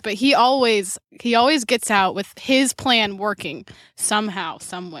strongest, but he always gets out with his plan working somehow,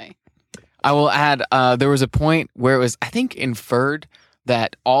 some way. I will add, there was a point where it was, I think, inferred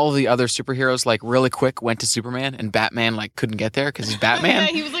that all the other superheroes, like, really quick went to Superman, and Batman, like, couldn't get there because he's Batman. Yeah,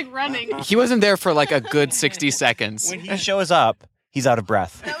 he was like running. He wasn't there for, like, a good 60 seconds. When he shows up, he's out of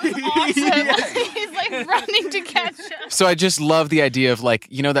breath. That was awesome. He's like running to catch him. So I just love the idea of, like,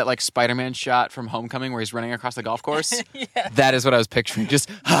 you know that, like, Spider-Man shot from Homecoming where he's running across the golf course? Yeah. That is what I was picturing.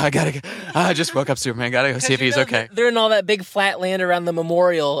 Just, I just woke up Superman. Gotta go see if he's okay. They're in all that big flat land around the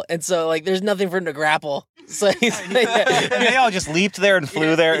memorial, and so like there's nothing for him to grapple. So he's And they all just leaped there and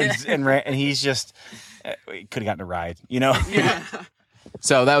flew there, and ran, and he's just he could have gotten a ride, you know?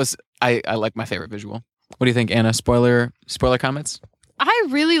 So that was, I like my favorite visual. What do you think, Anna? Spoiler comments? I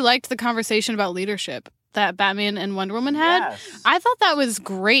really liked the conversation about leadership that Batman and Wonder Woman had. Yes. I thought that was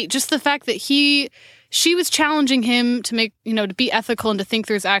great. Just the fact that she was challenging him to make, to be ethical and to think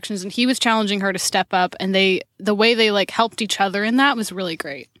through his actions, and he was challenging her to step up, and the way they like helped each other in that was really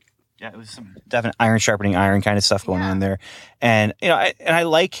great. Yeah, it was some definite iron sharpening iron kind of stuff going on there. And, I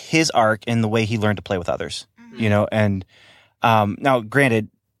like his arc in the way he learned to play with others, and now granted,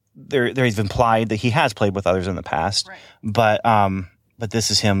 there's implied that he has played with others in the past, right. But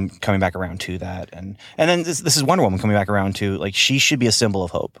this is him coming back around to that. And then this is Wonder Woman coming back around to, like, she should be a symbol of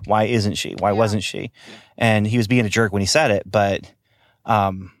hope. Why isn't she? Why wasn't she? Yeah. And he was being a jerk when he said it, but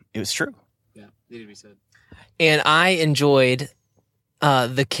it was true. Yeah, needed to be said. And I enjoyed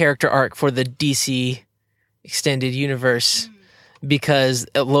the character arc for the DC extended universe because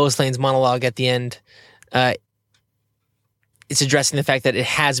Lois Lane's monologue at the end, it's addressing the fact that it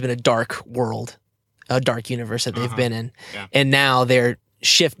has been a dark world, a dark universe that they've been in. Yeah. And now the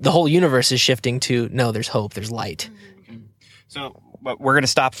whole universe is shifting to, no, there's hope, there's light. Okay. So but we're going to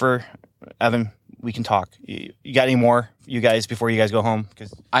stop for Evan. We can talk. You got any more, you guys, before you guys go home?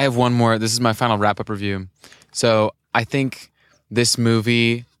 Cause I have one more. This is my final wrap-up review. So I think this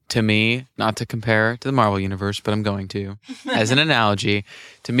movie, to me, not to compare to the Marvel Universe, but I'm going to, as an analogy,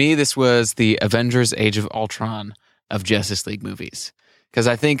 to me, this was the Avengers Age of Ultron of Justice League movies. Because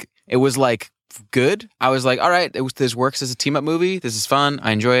I think it was, like, good. I was like, all right, this works as a team-up movie. This is fun.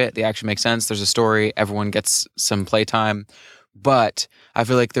 I enjoy it. The action makes sense. There's a story. Everyone gets some playtime. But I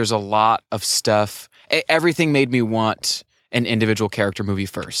feel like there's a lot of stuff. Everything made me want an individual character movie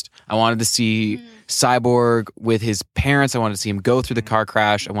first. I wanted to see Cyborg with his parents. I wanted to see him go through the car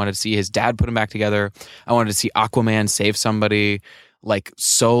crash. I wanted to see his dad put him back together. I wanted to see Aquaman save somebody, like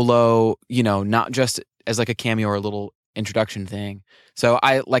solo, not just as like a cameo or a little introduction thing. So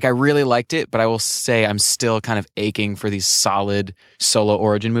I really liked it, but I will say I'm still kind of aching for these solid solo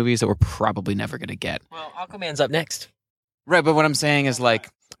origin movies that we're probably never going to get. Well, Aquaman's up next. Right, but what I'm saying is, like,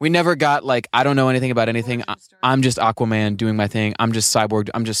 we never got, like, I don't know anything about anything. I'm just Aquaman doing my thing. I'm just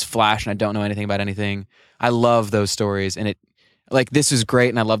Cyborg. I'm just Flash, and I don't know anything about anything. I love those stories, and this is great,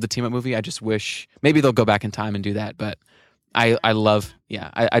 and I love the team-up movie. I just wish maybe they'll go back in time and do that, but I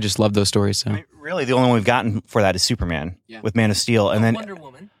just love those stories. So. I mean, really, the only one we've gotten for that is Superman with Man of Steel, and then Wonder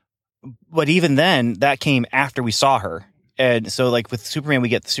Woman. But even then, that came after we saw her, and so like with Superman, we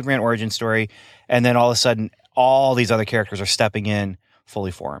get the Superman origin story, and then all of a sudden, all these other characters are stepping in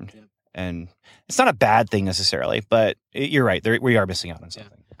fully formed, and it's not a bad thing necessarily, but you're right, we are missing out on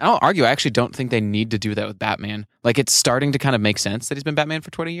something. I'll argue. I actually don't think they need to do that with Batman. Like, it's starting to kind of make sense that he's been Batman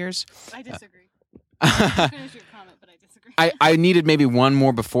for 20 years. I disagree. Finish your comment, but I disagree. I needed maybe one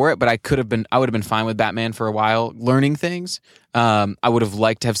more before it, but I would have been fine with Batman for a while, learning things. I would have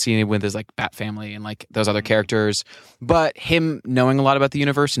liked to have seen it with his, like, Bat family and, like, those other characters. But him knowing a lot about the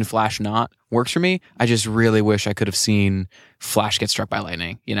universe and Flash not works for me. I just really wish I could have seen Flash get struck by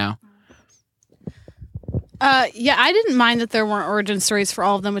lightning, Yeah, I didn't mind that there weren't origin stories for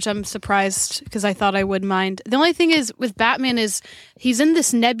all of them, which I'm surprised because I thought I would mind. The only thing is with Batman is he's in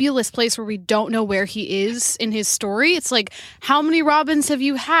this nebulous place where we don't know where he is in his story. It's like, how many Robins have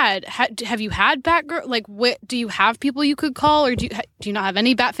you had? Have you had Batgirl? Like, do you have people you could call, or do you not have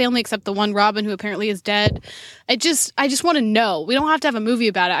any Bat family except the one Robin who apparently is dead? I just want to know. We don't have to have a movie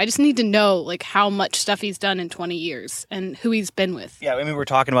about it. I just need to know, like, how much stuff he's done in 20 years and who he's been with. Yeah, I mean, we were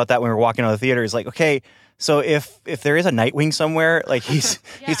talking about that when we were walking out of the theater. It's like, okay, so if there is a Nightwing somewhere, like he's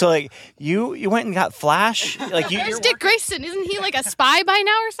so like you went and got Flash, like Where's Dick Grayson? Isn't he like a spy by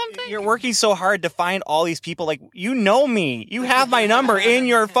now or something? You're working so hard to find all these people. Like, you know me, you have my number in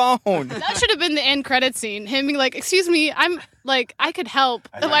your phone. That should have been the end credit scene. Him being like, "Excuse me, I'm like I could help.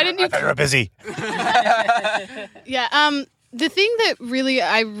 Why didn't you?" I thought you were busy. Yeah. The thing that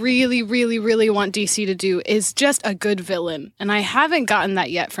I really want DC to do is just a good villain, and I haven't gotten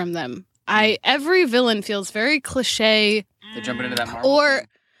that yet from them. Every villain feels very cliche. They're jumping into that Marvel Or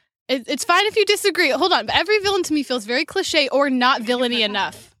thing. it's fine if you disagree. Hold on, but every villain to me feels very cliche or not villainy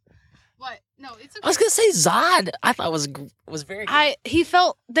enough. What? No, it's okay. I was gonna say Zod. I thought was very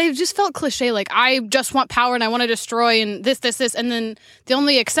good. They just felt cliche. Like, I just want power and I want to destroy and this, and then the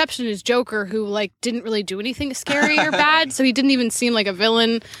only exception is Joker, who like didn't really do anything scary or bad, so he didn't even seem like a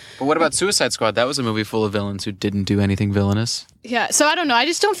villain. But what about Suicide Squad? That was a movie full of villains who didn't do anything villainous. Yeah, so I don't know. I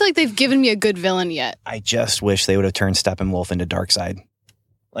just don't feel like they've given me a good villain yet. I just wish they would have turned Steppenwolf into Darkseid.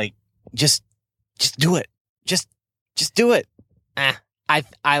 Like, just do it. Just do it.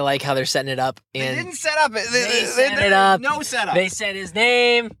 I like how they're setting it up. And They didn't set up. they set it up. No setup. They said his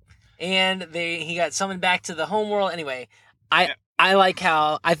name, and he got summoned back to the homeworld. Anyway, I like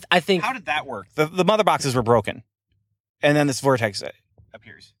how I think. How did that work? The mother boxes were broken, and then this vortex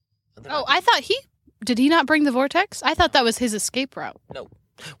appears. Oh, I thought did he not bring the vortex? I thought that was his escape route. No.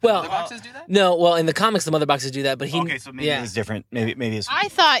 Well, The boxes do that? no. Well, in the comics, the mother boxes do that, but he. Okay, so maybe it was different. Maybe it's. I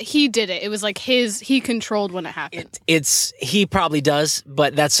thought he did it. It was like he controlled when it happened. He probably does,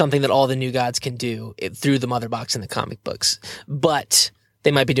 but that's something that all the New Gods can do through the mother box in the comic books. But they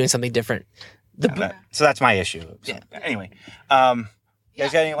might be doing something different. So that's my issue. So, anyway, you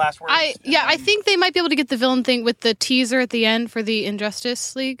guys got any last words? I think they might be able to get the villain thing with the teaser at the end for the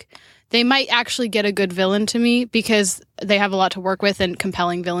Injustice League. They might actually get a good villain to me because they have a lot to work with and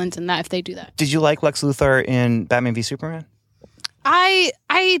compelling villains in that if they do that. Did you like Lex Luthor in Batman v Superman? I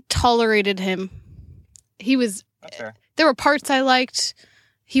tolerated him. He was. That's fair. There were parts I liked.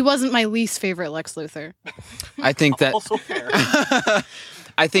 He wasn't my least favorite Lex Luthor. I think that Also fair.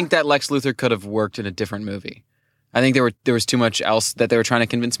 I think that Lex Luthor could have worked in a different movie. I think there was too much else that they were trying to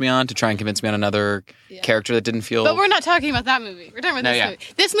convince me on another character that didn't feel. But we're not talking about that movie. We're talking about this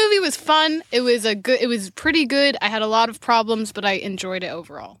movie. This movie was fun. It was pretty good. I had a lot of problems, but I enjoyed it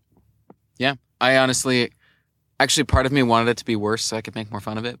overall. Yeah, I honestly, actually, part of me wanted it to be worse so I could make more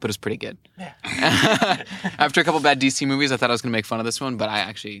fun of it, but it was pretty good. Yeah. After a couple bad DC movies, I thought I was going to make fun of this one, but I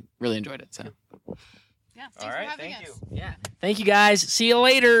actually really enjoyed it. So. Yeah. All right, thank you. Yeah. Thank you guys. See you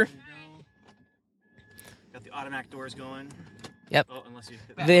later. Got the automatic doors going. Yep. Oh, unless you.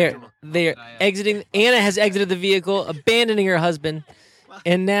 They're exiting. Anna has exited the vehicle, abandoning her husband,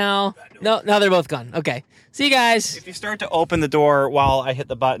 and now they're both gone. Okay. See you guys. If you start to open the door while I hit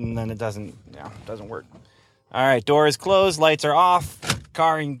the button, then it doesn't work. All right, door is closed, lights are off,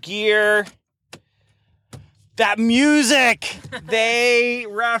 car in gear. That music! They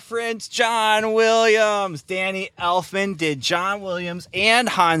referenced John Williams. Danny Elfman did John Williams and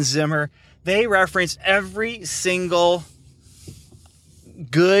Hans Zimmer. They referenced every single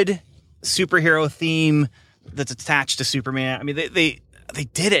good superhero theme that's attached to Superman. I mean, they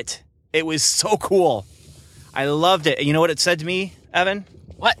did it. It was so cool. I loved it. And you know what it said to me, Evan?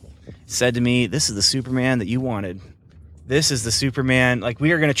 What? It said to me, this is the Superman that you wanted. This is the Superman, like,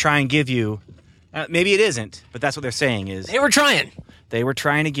 we are going to try and give you. Maybe it isn't, but that's what they're saying is. They were trying. They were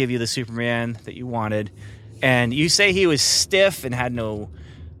trying to give you the Superman that you wanted. And you say he was stiff and had no,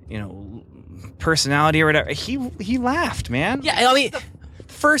 personality or whatever. He laughed, man. Yeah, I mean,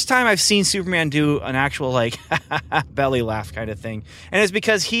 First time I've seen Superman do an actual, like, belly laugh kind of thing. And it's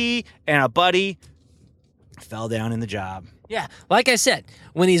because he and a buddy fell down in the job. yeah, like I said,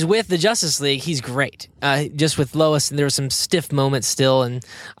 when he's with the Justice League, he's great. Just with Lois, there were some stiff moments still, and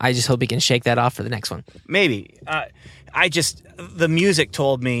I just hope he can shake that off for the next one. Maybe. The music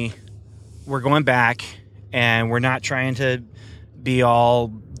told me we're going back and we're not trying to be all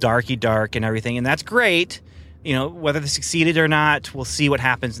darky dark and everything. And that's great. Whether they succeeded or not, we'll see what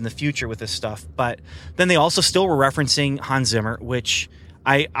happens in the future with this stuff. But then they also still were referencing Hans Zimmer, which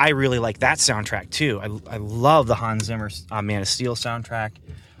I really like that soundtrack too. I love the Hans Zimmer Man of Steel soundtrack.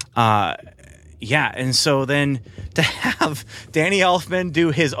 And so then to have Danny Elfman do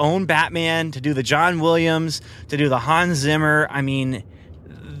his own Batman, to do the John Williams, to do the Hans Zimmer, I mean,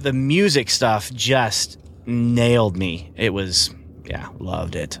 the music stuff just nailed me. It was,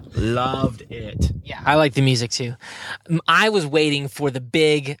 loved it. Loved it. Yeah, I like the music too. I was waiting for the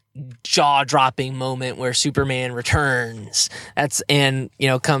big jaw-dropping moment where Superman returns. Comes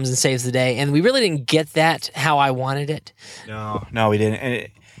and saves the day. And we really didn't get that how I wanted it. No, we didn't. And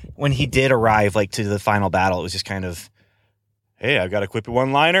when he did arrive, like, to the final battle, it was just kind of, hey, I've got a quippy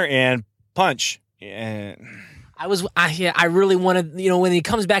one-liner and punch. And I really wanted, when he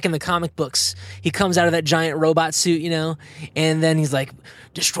comes back in the comic books, he comes out of that giant robot suit, and then he's like,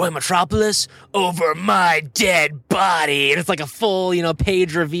 destroy Metropolis over my dead body. And it's like a full,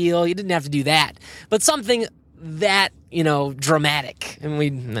 page reveal. You didn't have to do that. But something that dramatic, and we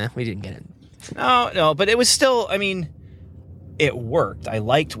didn't get it. No, but it was still. I mean, it worked. I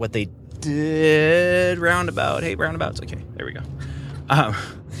liked what they did. Roundabout. Hey, roundabouts. Okay, there we go.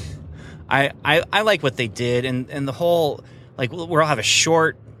 I like what they did, and the whole we'll have a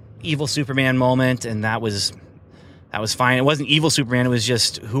short evil Superman moment, and that was fine. It wasn't evil Superman. It was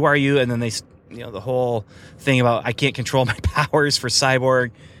just, who are you? And then they, the whole thing about I can't control my powers for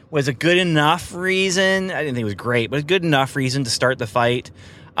Cyborg was a good enough reason. I didn't think it was great, but a good enough reason to start the fight.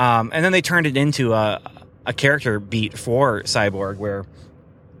 And then they turned it into a character beat for Cyborg, where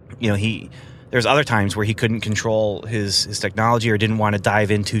there's other times where he couldn't control his technology or didn't want to dive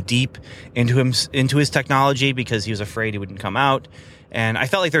in too deep into his technology because he was afraid he wouldn't come out. And I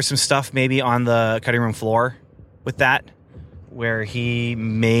felt like there's some stuff maybe on the cutting room floor with that, where he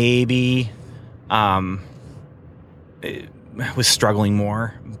maybe was struggling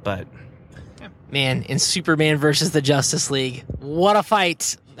more. But man, in Superman versus the Justice League, what a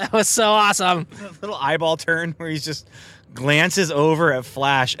fight! That was so awesome. A little eyeball turn where he's just glances over at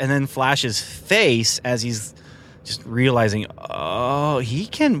Flash, and then Flash's face as he's just realizing, oh, he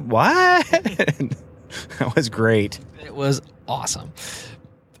can what? That was great. It was awesome.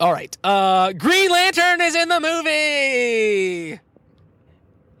 All right. Green Lantern is in the movie.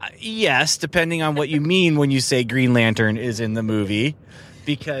 Yes, depending on what you mean when you say Green Lantern is in the movie,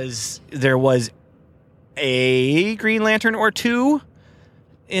 because there was a Green Lantern or two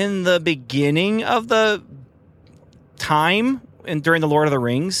in the beginning of the time and during the Lord of the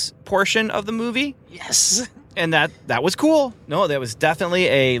Rings portion of the movie. Yes. And that was cool. No, that was definitely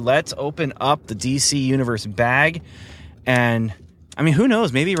a let's open up the DC Universe bag. And, I mean, who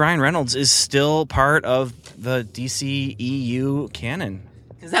knows? Maybe Ryan Reynolds is still part of the DC EU canon.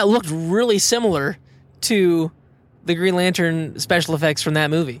 Because that looked really similar to the Green Lantern special effects from that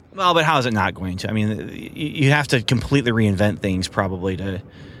movie. Well, but how is it not going to? I mean, you have to completely reinvent things probably to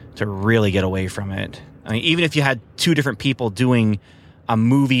really get away from it. I mean, even if you had two different people doing a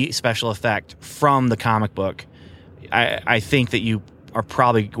movie special effect from the comic book, I think that you are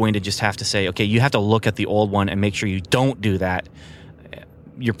probably going to just have to say, okay, you have to look at the old one and make sure you don't do that.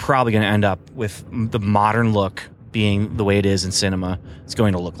 You're probably going to end up with the modern look being the way it is in cinema. It's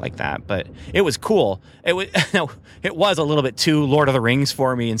going to look like that, but it was cool. It was a little bit too Lord of the Rings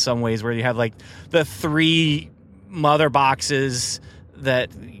for me in some ways, where you have like the three mother boxes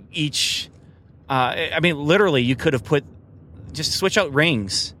that each, I mean, literally you could have just switch out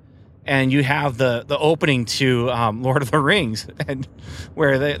rings, and you have the opening to Lord of the Rings, and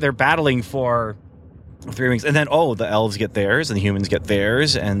where they're battling for 3 rings, and then the elves get theirs, and the humans get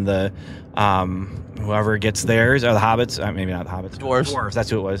theirs, and the whoever gets theirs, or the hobbits, maybe not the hobbits, dwarves. That's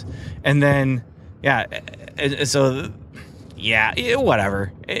who it was, and then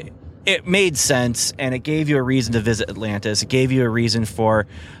whatever. It made sense, and it gave you a reason to visit Atlantis. It gave you a reason for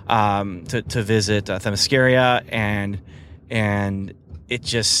to visit Themyscira, and it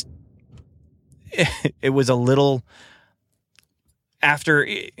just it was a little after.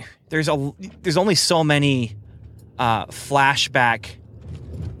 There's only so many flashback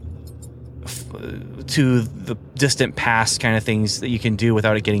to the distant past kind of things that you can do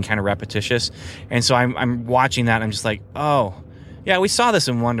without it getting kind of repetitious. And so I'm watching that, and I'm just like, oh. Yeah, we saw this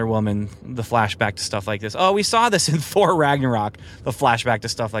in Wonder Woman, the flashback to stuff like this. Oh, we saw this in Thor Ragnarok, the flashback to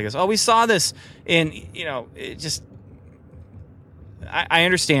stuff like this. Oh, we saw this in, it just... I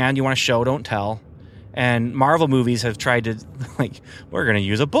understand you want to show, don't tell. And Marvel movies have tried to, we're going to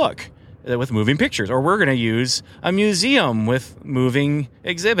use a book with moving pictures, or we're going to use a museum with moving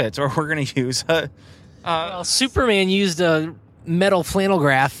exhibits, or we're going to use Superman used a metal flannel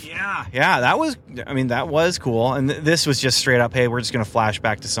graph. Yeah, that was cool. And this was just straight up, hey, we're just going to flash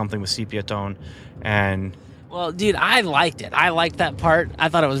back to something with sepia tone. And well, dude, I liked it. I liked that part. I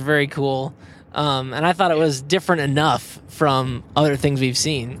thought it was very cool. And I thought it was different enough from other things we've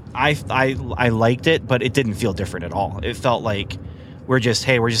seen. I liked it, but it didn't feel different at all. It felt like we're just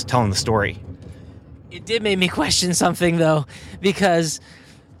telling the story. It did make me question something, though, because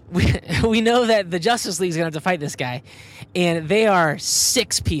we know that the Justice League is going to have to fight this guy, and they are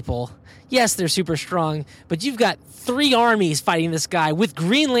 6 people. Yes, they're super strong, but you've got 3 armies fighting this guy with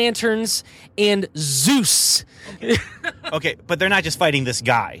Green Lanterns and Zeus. Okay, but they're not just fighting this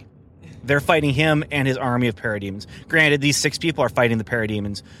guy. They're fighting him and his army of parademons. Granted, these 6 people are fighting the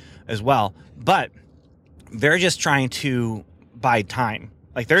parademons as well, but they're just trying to buy time.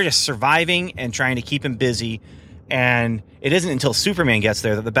 They're just surviving and trying to keep him busy. And it isn't until Superman gets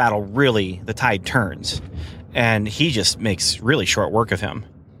there that the tide turns. And he just makes really short work of him.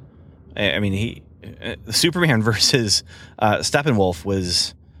 I mean, Superman versus Steppenwolf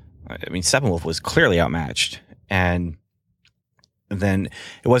was clearly outmatched. And then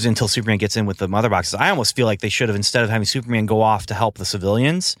it wasn't until Superman gets in with the mother boxes. I almost feel like they should have, instead of having Superman go off to help the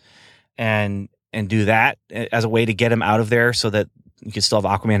civilians and do that as a way to get him out of there so that you could still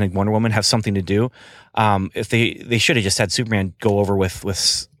have Aquaman and Wonder Woman have something to do. If they should have just had Superman go over with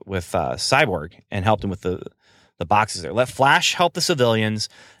Cyborg and helped him with the boxes there. Let Flash help the civilians,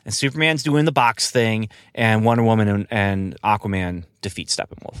 and Superman's doing the box thing, and Wonder Woman and Aquaman defeat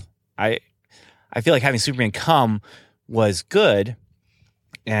Steppenwolf. I feel like having Superman come was good,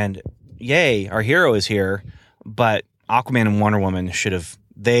 and yay, our hero is here. But Aquaman and Wonder Woman should have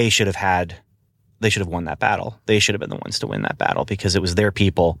won that battle. They should have been the ones to win that battle because it was their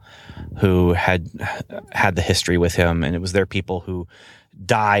people who had the history with him, and it was their people who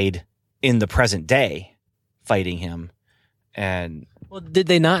died in the present day fighting him. And did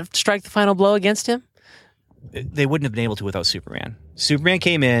they not strike the final blow against him? They wouldn't have been able to without Superman. Superman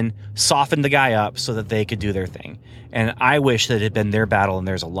came in, softened the guy up so that they could do their thing. And I wish that it had been their battle and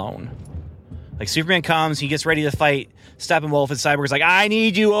theirs alone. Like, Superman comes, he gets ready to fight Steppenwolf, and Cyborg's like, I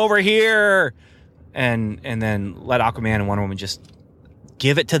need you over here. And then let Aquaman and Wonder Woman just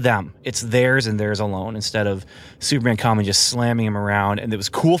give it to them. It's theirs and theirs alone, instead of Superman coming just slamming him around. And it was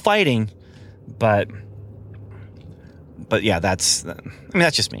cool fighting, but yeah, that's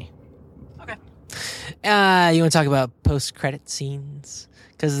just me. You want to talk about post-credit scenes?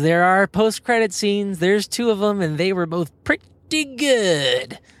 Because there are post-credit scenes. There's 2 of them, and they were both pretty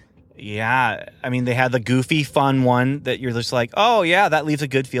good. Yeah. I mean, they had the goofy, fun one that you're just like, oh, yeah, that leaves a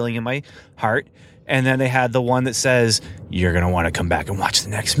good feeling in my heart. And then they had the one that says, you're going to want to come back and watch the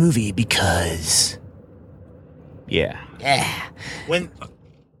next movie because... Yeah. When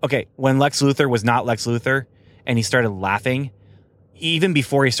Lex Luthor was not Lex Luthor and he started laughing... Even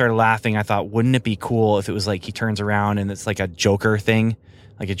before he started laughing, I thought, wouldn't it be cool if it was like he turns around and it's like a Joker thing,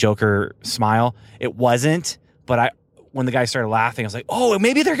 like a Joker smile? It wasn't, but when the guy started laughing, I was like, oh,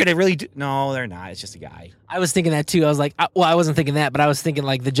 maybe they're going to really do... No, they're not. It's just a guy. I was thinking that too. I was like, I wasn't thinking that, but I was thinking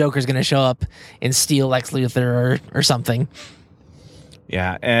like the Joker's going to show up and steal Lex Luthor or something.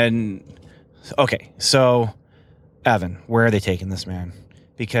 Yeah, and... Okay, so, Evan, where are they taking this, man?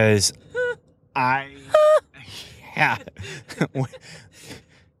 Because yeah.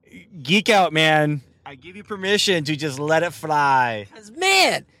 Geek out, man. I give you permission to just let it fly. Because,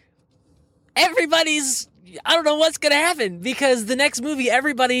 man, everybody's... I don't know what's going to happen because the next movie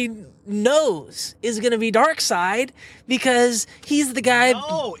everybody knows is going to be Darkseid because he's the guy...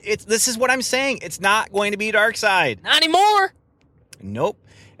 No, this is what I'm saying. It's not going to be Darkseid. Not anymore. Nope.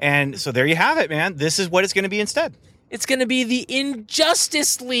 And so there you have it, man. This is what it's going to be instead. It's going to be the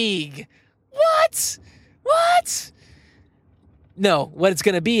Injustice League. What? No, what it's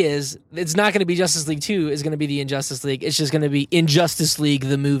going to be is, it's not going to be Justice League 2, it's going to be the Injustice League. It's just going to be Injustice League,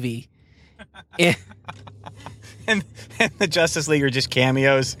 the movie. and the Justice League are just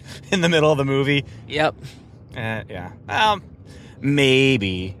cameos in the middle of the movie. Yep. Yeah.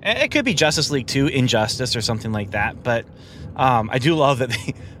 Maybe. It could be Justice League 2, Injustice, or something like that. But I do love that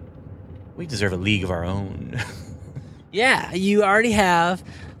we deserve a league of our own. Yeah, you already have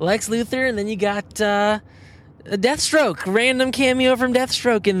Lex Luthor, and then you got a Deathstroke, random cameo from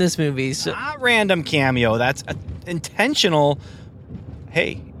Deathstroke in this movie. So. Not random cameo. That's intentional.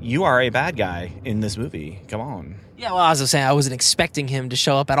 Hey, you are a bad guy in this movie. Come on. Yeah, well, as I was saying, I wasn't expecting him to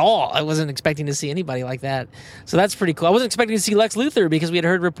show up at all. I wasn't expecting to see anybody like that. So that's pretty cool. I wasn't expecting to see Lex Luthor because we had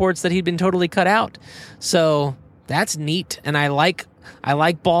heard reports that he'd been totally cut out. So that's neat. And I like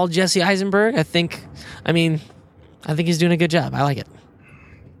bald Jesse Eisenberg. I think he's doing a good job. I like it.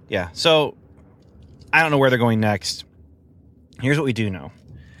 Yeah. So I don't know where they're going next. Here's what we do know.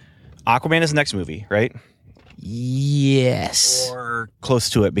 Aquaman is the next movie, right? Yes. Or close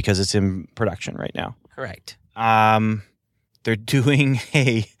to it because it's in production right now. Correct. They're doing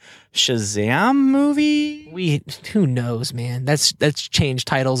a Shazam movie. Who knows, man? That's changed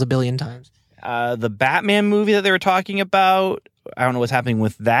titles a billion times. The Batman movie that they were talking about. I don't know what's happening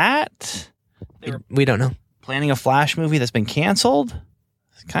with that. We don't know. Planning a Flash movie that's been canceled.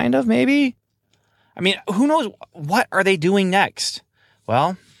 Kind of, maybe. I mean, who knows? What are they doing next?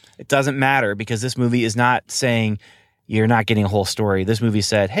 Well, it doesn't matter because this movie is not saying you're not getting a whole story. This movie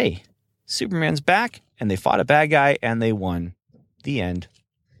said, hey, Superman's back and they fought a bad guy and they won. The end.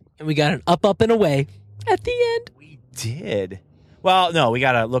 And we got an up, and away at the end. We did. Well, no, we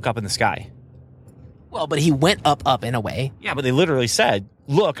got to look up in the sky. Well, but he went up, and away. Yeah, but they literally said,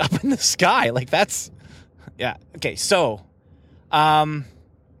 look up in the sky. Like that's, yeah. Okay, so,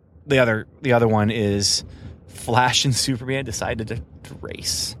 the other one is Flash and Superman decided to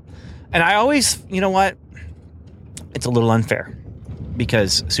race. And I always, you know what? It's a little unfair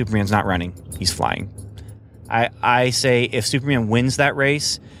because Superman's not running. He's flying. I say if Superman wins that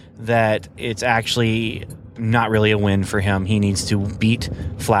race, that it's actually not really a win for him. He needs to beat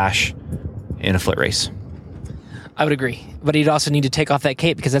Flash in a foot race. I would agree. But he'd also need to take off that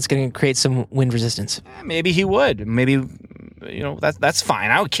cape because that's going to create some wind resistance. Maybe he would. Maybe, that's fine.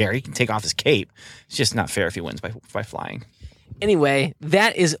 I don't care. He can take off his cape. It's just not fair if he wins by flying. Anyway,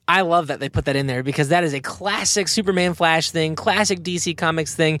 I love that they put that in there because that is a classic Superman Flash thing, classic DC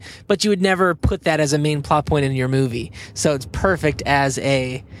Comics thing, but you would never put that as a main plot point in your movie. So it's perfect as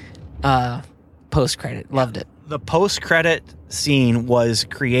a post-credit. Loved it. The post-credit scene was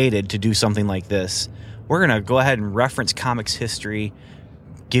created to do something like this. We're going to go ahead and reference comics history,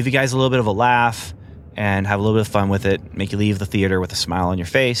 give you guys a little bit of a laugh, and have a little bit of fun with it, make you leave the theater with a smile on your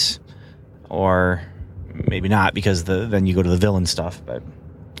face, or maybe not because then you go to the villain stuff. But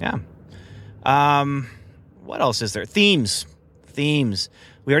yeah. What else is there? Themes.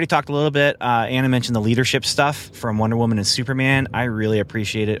 We already talked a little bit. Anna mentioned the leadership stuff from Wonder Woman and Superman. I really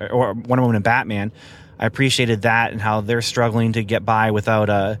appreciated it. Or Wonder Woman and Batman. I appreciated that and how they're struggling to get by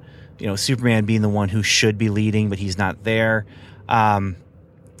without Superman being the one who should be leading, but he's not there. And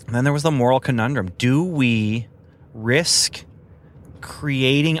then there was the moral conundrum. Do we risk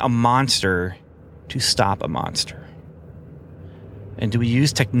creating a monster to stop a monster? And do we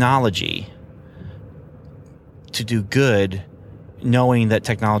use technology to do good, knowing that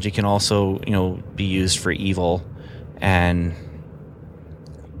technology can also, be used for evil? And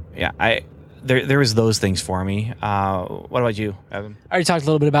yeah, there was those things for me. What about you, Evan? I already talked a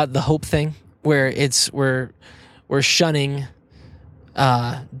little bit about the hope thing, where we're shunning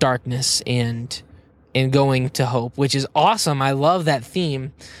darkness and going to hope, which is awesome. I love that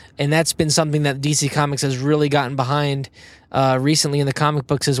theme, and that's been something that DC Comics has really gotten behind recently in the comic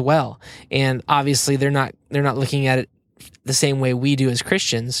books as well. And obviously, they're not looking at it the same way we do as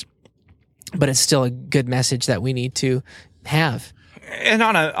Christians, but it's still a good message that we need to have. And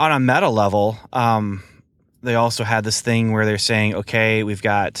on a meta level, they also had this thing where they're saying, okay, we've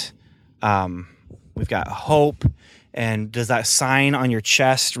got hope. And does that sign on your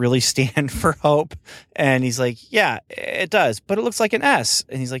chest really stand for hope? And he's like, yeah, it does, but it looks like an S.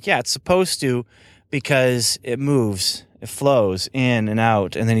 And he's like, yeah, it's supposed to, because it moves, it flows in and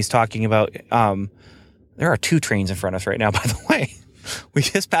out. And then he's talking about, there are 2 trains in front of us right now, by the way. We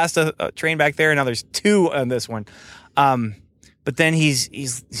just passed a train back there, and now there's 2 on this one. But then he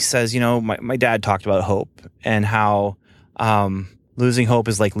says, my dad talked about hope and how losing hope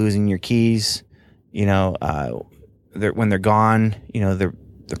is like losing your keys. When they're gone, they're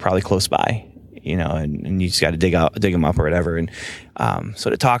probably close by, and you just got to dig them up or whatever. And so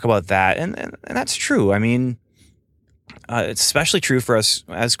to talk about that, and that's true. I mean, it's especially true for us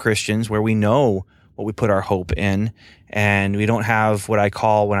as Christians, where we know what we put our hope in, and we don't have what I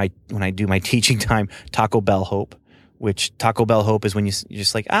call when I do my teaching time Taco Bell hope. Which Taco Bell hope is when you're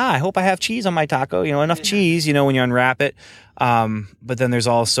just like, I hope I have cheese on my taco, enough cheese, when you unwrap it. But then there's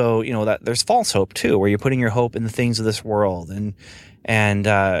also, that there's false hope too, where you're putting your hope in the things of this world. And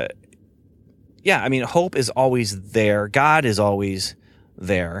hope is always there. God is always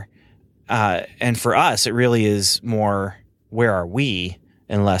there. And for us, it really is more, where are we,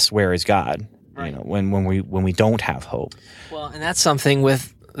 and less, where is God? Right. When we don't have hope. Well, and that's something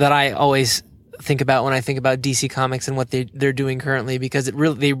that I always think about when I think about DC Comics and what they're doing currently, because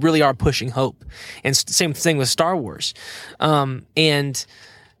they really are pushing hope. And same thing with Star Wars.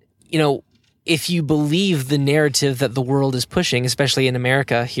 If you believe the narrative that the world is pushing, especially in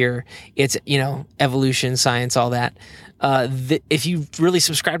America here, it's, evolution, science, all that. If you really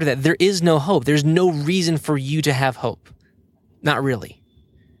subscribe to that, there is no hope. There's no reason for you to have hope. Not really.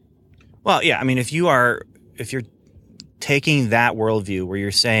 Well, yeah. I mean, if you're taking that worldview where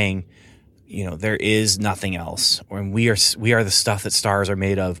you're saying, there is nothing else, or we are the stuff that stars are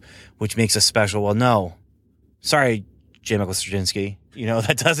made of, which makes us special. Well, no, sorry, J. Michael Straczynski.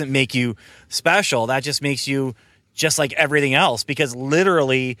 That doesn't make you special. That just makes you just like everything else. Because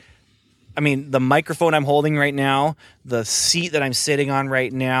literally, I mean, the microphone I'm holding right now, the seat that I'm sitting on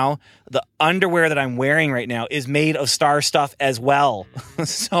right now, the underwear that I'm wearing right now is made of star stuff as well.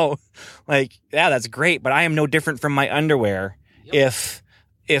 So, that's great. But I am no different from my underwear. Yep.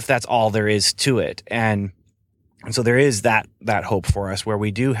 If that's all there is to it. And so there is that hope for us, where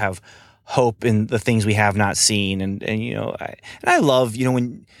we do have hope in the things we have not seen. And I love,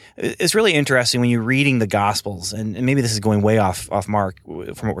 when it's really interesting when you're reading the Gospels, and maybe this is going way off mark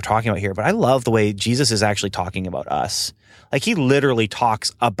from what we're talking about here, but I love the way Jesus is actually talking about us. Like, he literally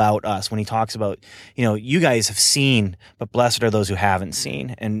talks about us when he talks about, you guys have seen, but blessed are those who haven't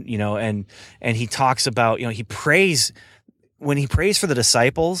seen. And, and he talks about, he prays. When he prays for the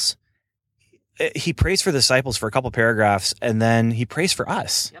disciples, he prays for the disciples for a couple paragraphs, and then he prays for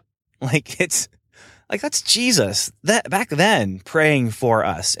us. Yep. Like it's like that's Jesus that back then praying for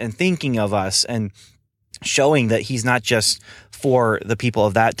us and thinking of us and showing that he's not just for the people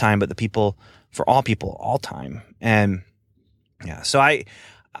of that time, but the people for all time. And yeah, so I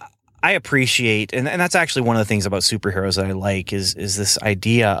appreciate, and that's actually one of the things about superheroes that I like is this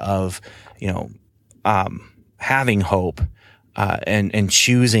idea of, having hope, and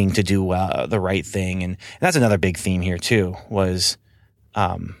choosing to do the right thing. And that's another big theme here too, was,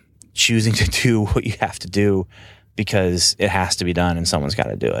 choosing to do what you have to do because it has to be done and someone's got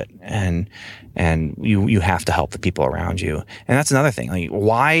to do it. And you have to help the people around you. And that's another thing. Like,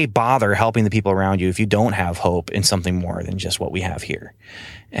 why bother helping the people around you if you don't have hope in something more than just what we have here?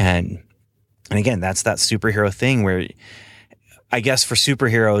 And again, that's that superhero thing where I guess for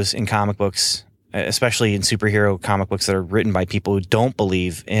superheroes in comic books, especially in superhero comic books that are written by people who don't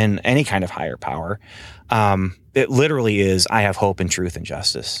believe in any kind of higher power, it literally is, I have hope in truth and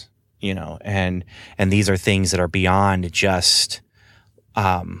justice, and these are things that are beyond just,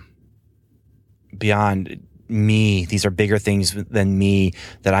 beyond me. These are bigger things than me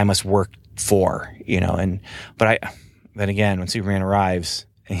that I must work for, but then again, when Superman arrives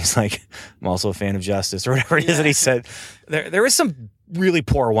and he's like, I'm also a fan of justice or whatever it is that he said, there was some really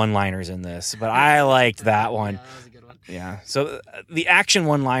poor one-liners in this, but I liked that one. Yeah, that was a good one. Yeah. So the action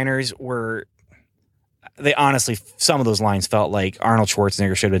one-liners they honestly, some of those lines felt like Arnold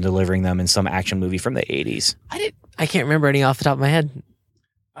Schwarzenegger should have been delivering them in some action movie from the 80s. I can't remember any off the top of my head.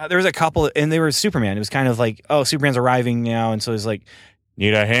 There was a couple, and they were Superman. It was kind of like, oh, Superman's arriving now, and so he's like,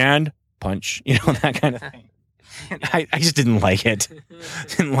 need a hand? Punch. That kind of thing. I just didn't like it.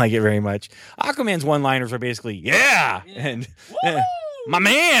 Didn't like it very much. Aquaman's one-liners were basically, yeah, and my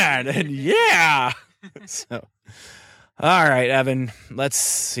man, and yeah. So, all right, Evan, let's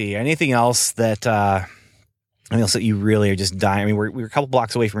see. Anything else that you really are just dying? I mean, we're a couple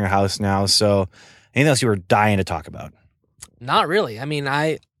blocks away from your house now, so anything else you were dying to talk about? Not really. I mean,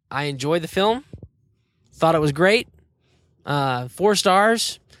 I enjoyed the film. Thought it was great. 4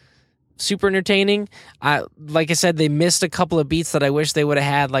 stars. Super entertaining. Like I said, they missed a couple of beats that I wish they would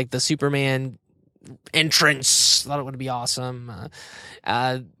have had, like the Superman entrance. Thought it would be awesome.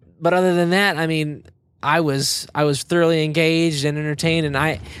 But other than that, I mean, I was thoroughly engaged and entertained, and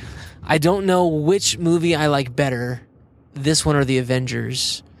I don't know which movie I like better, this one or the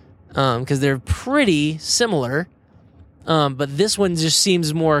Avengers, because they're pretty similar. But this one just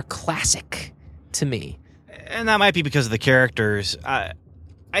seems more classic to me. And that might be because of the characters.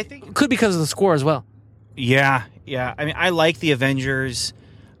 I think it could be because of the score as well. Yeah. I mean, I like the Avengers.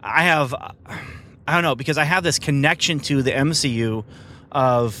 I don't know, because I have this connection to the MCU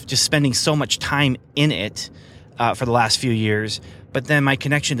of just spending so much time in it for the last few years. But then my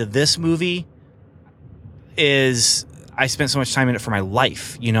connection to this movie is I spent so much time in it for my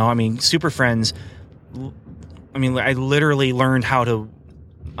life. I mean, Super Friends, I mean, I literally learned how to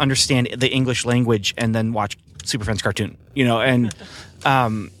understand the English language and then watch Super Friends cartoon, and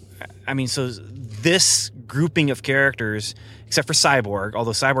I mean, so this grouping of characters, except for Cyborg,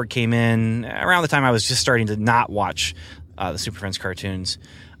 although Cyborg came in around the time I was just starting to not watch the Super Friends cartoons,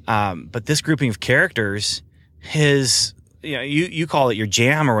 but this grouping of characters, you call it your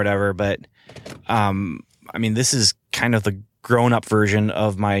jam or whatever, but I mean, this is kind of the grown-up version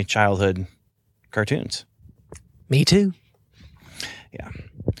of my childhood cartoons. Me too. Yeah.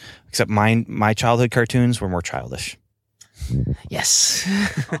 Except my childhood cartoons were more childish. Yes.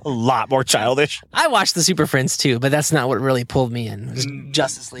 A lot more childish. I watched the Super Friends too, but that's not what really pulled me in. It was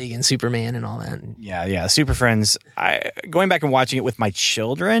Justice League and Superman and all that. Yeah. Super Friends. Going back and watching it with my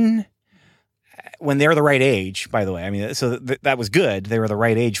children when they're the right age, by the way. I mean, so that was good. They were the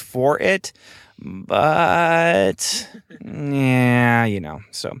right age for it. But yeah,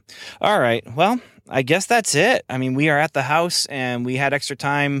 so. All right. Well, I guess that's it. I mean, we are at the house and we had extra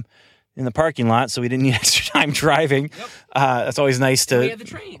time in the parking lot, so we didn't need extra time driving. Yep. That's always nice to. We had the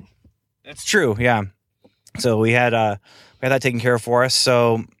train. That's true. Yeah. So we had that taken care of for us.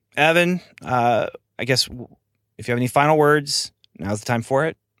 So Evan, I guess if you have any final words, now's the time for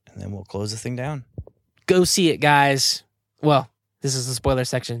it, and then we'll close the thing down. Go see it, guys. Well, this is the spoiler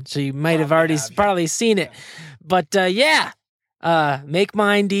section, so you might have already probably seen it, but make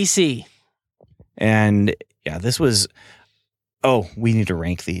mine DC. And yeah, this was. Oh, we need to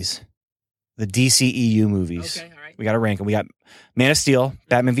rank these. The DCEU movies. Okay, all right. We got to rank them. We got Man of Steel,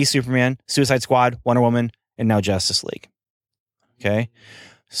 Batman v Superman, Suicide Squad, Wonder Woman, and now Justice League. Okay?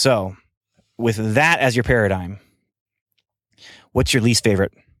 So, with that as your paradigm, what's your least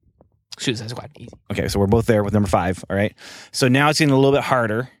favorite? Suicide Squad. Easy. Okay, so we're both there with number 5. All right? So now it's getting a little bit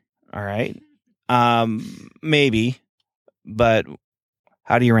harder. All right? Maybe, but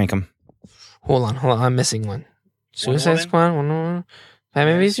how do you rank them? Hold on. I'm missing one. Suicide Squad, Wonder Woman,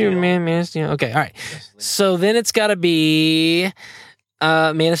 Batman v Superman, Man of Steel. Okay, all right. So then it's got to be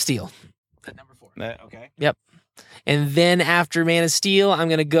Man of Steel. At number 4. Okay. Yep. And then after Man of Steel, I'm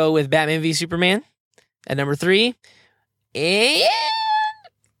going to go with Batman v Superman at number 3. And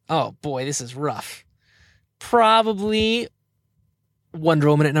oh boy, this is rough. Probably Wonder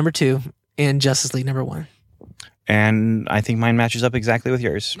Woman at number 2 and Justice League number 1. And I think mine matches up exactly with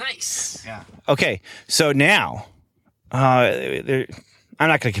yours. Nice. Yeah. Okay. So now, I'm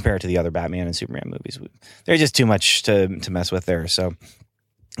not going to compare it to the other Batman and Superman movies. There's just too much to mess with there. So,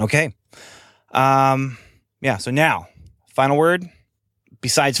 okay. Yeah. So now, final word.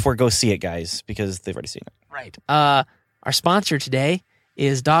 Besides for go see it, guys, because they've already seen it. Right. Our sponsor today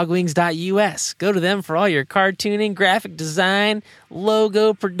is dogwings.us. Go to them for all your cartooning, graphic design,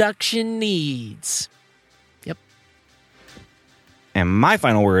 logo production needs. Yep. And my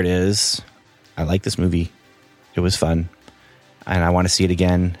final word is, I like this movie. It was fun. And I want to see it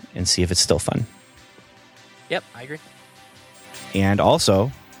again and see if it's still fun. Yep, I agree. And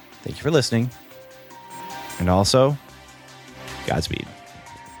also, thank you for listening. And also, Godspeed.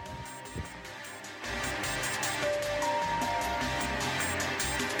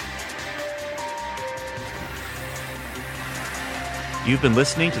 You've been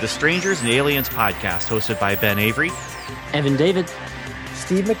listening to the Strangers and Aliens podcast, hosted by Ben Avery, Evan David,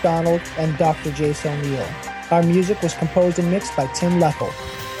 Steve McDonald, and Dr. Jason O'Neill. Our music was composed and mixed by Tim Leffel.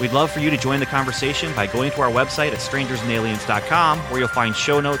 We'd love for you to join the conversation by going to our website at strangersandaliens.com, where you'll find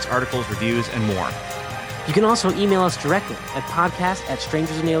show notes, articles, reviews, and more. You can also email us directly at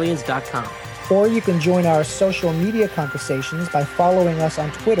podcast@strangersandaliens.com. Or you can join our social media conversations by following us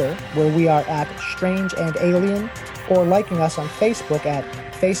on Twitter, where we are at Strange and Alien, or liking us on Facebook at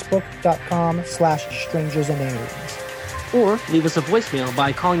facebook.com/strangersandaliens. Or leave us a voicemail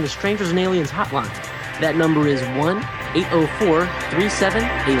by calling the Strangers and Aliens hotline. That number is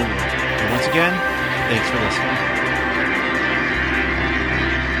 1-804-37-ALIEN. And once again, thanks for listening.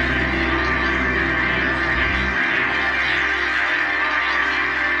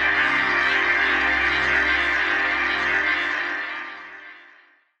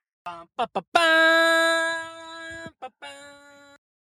 Ba-ba-ba.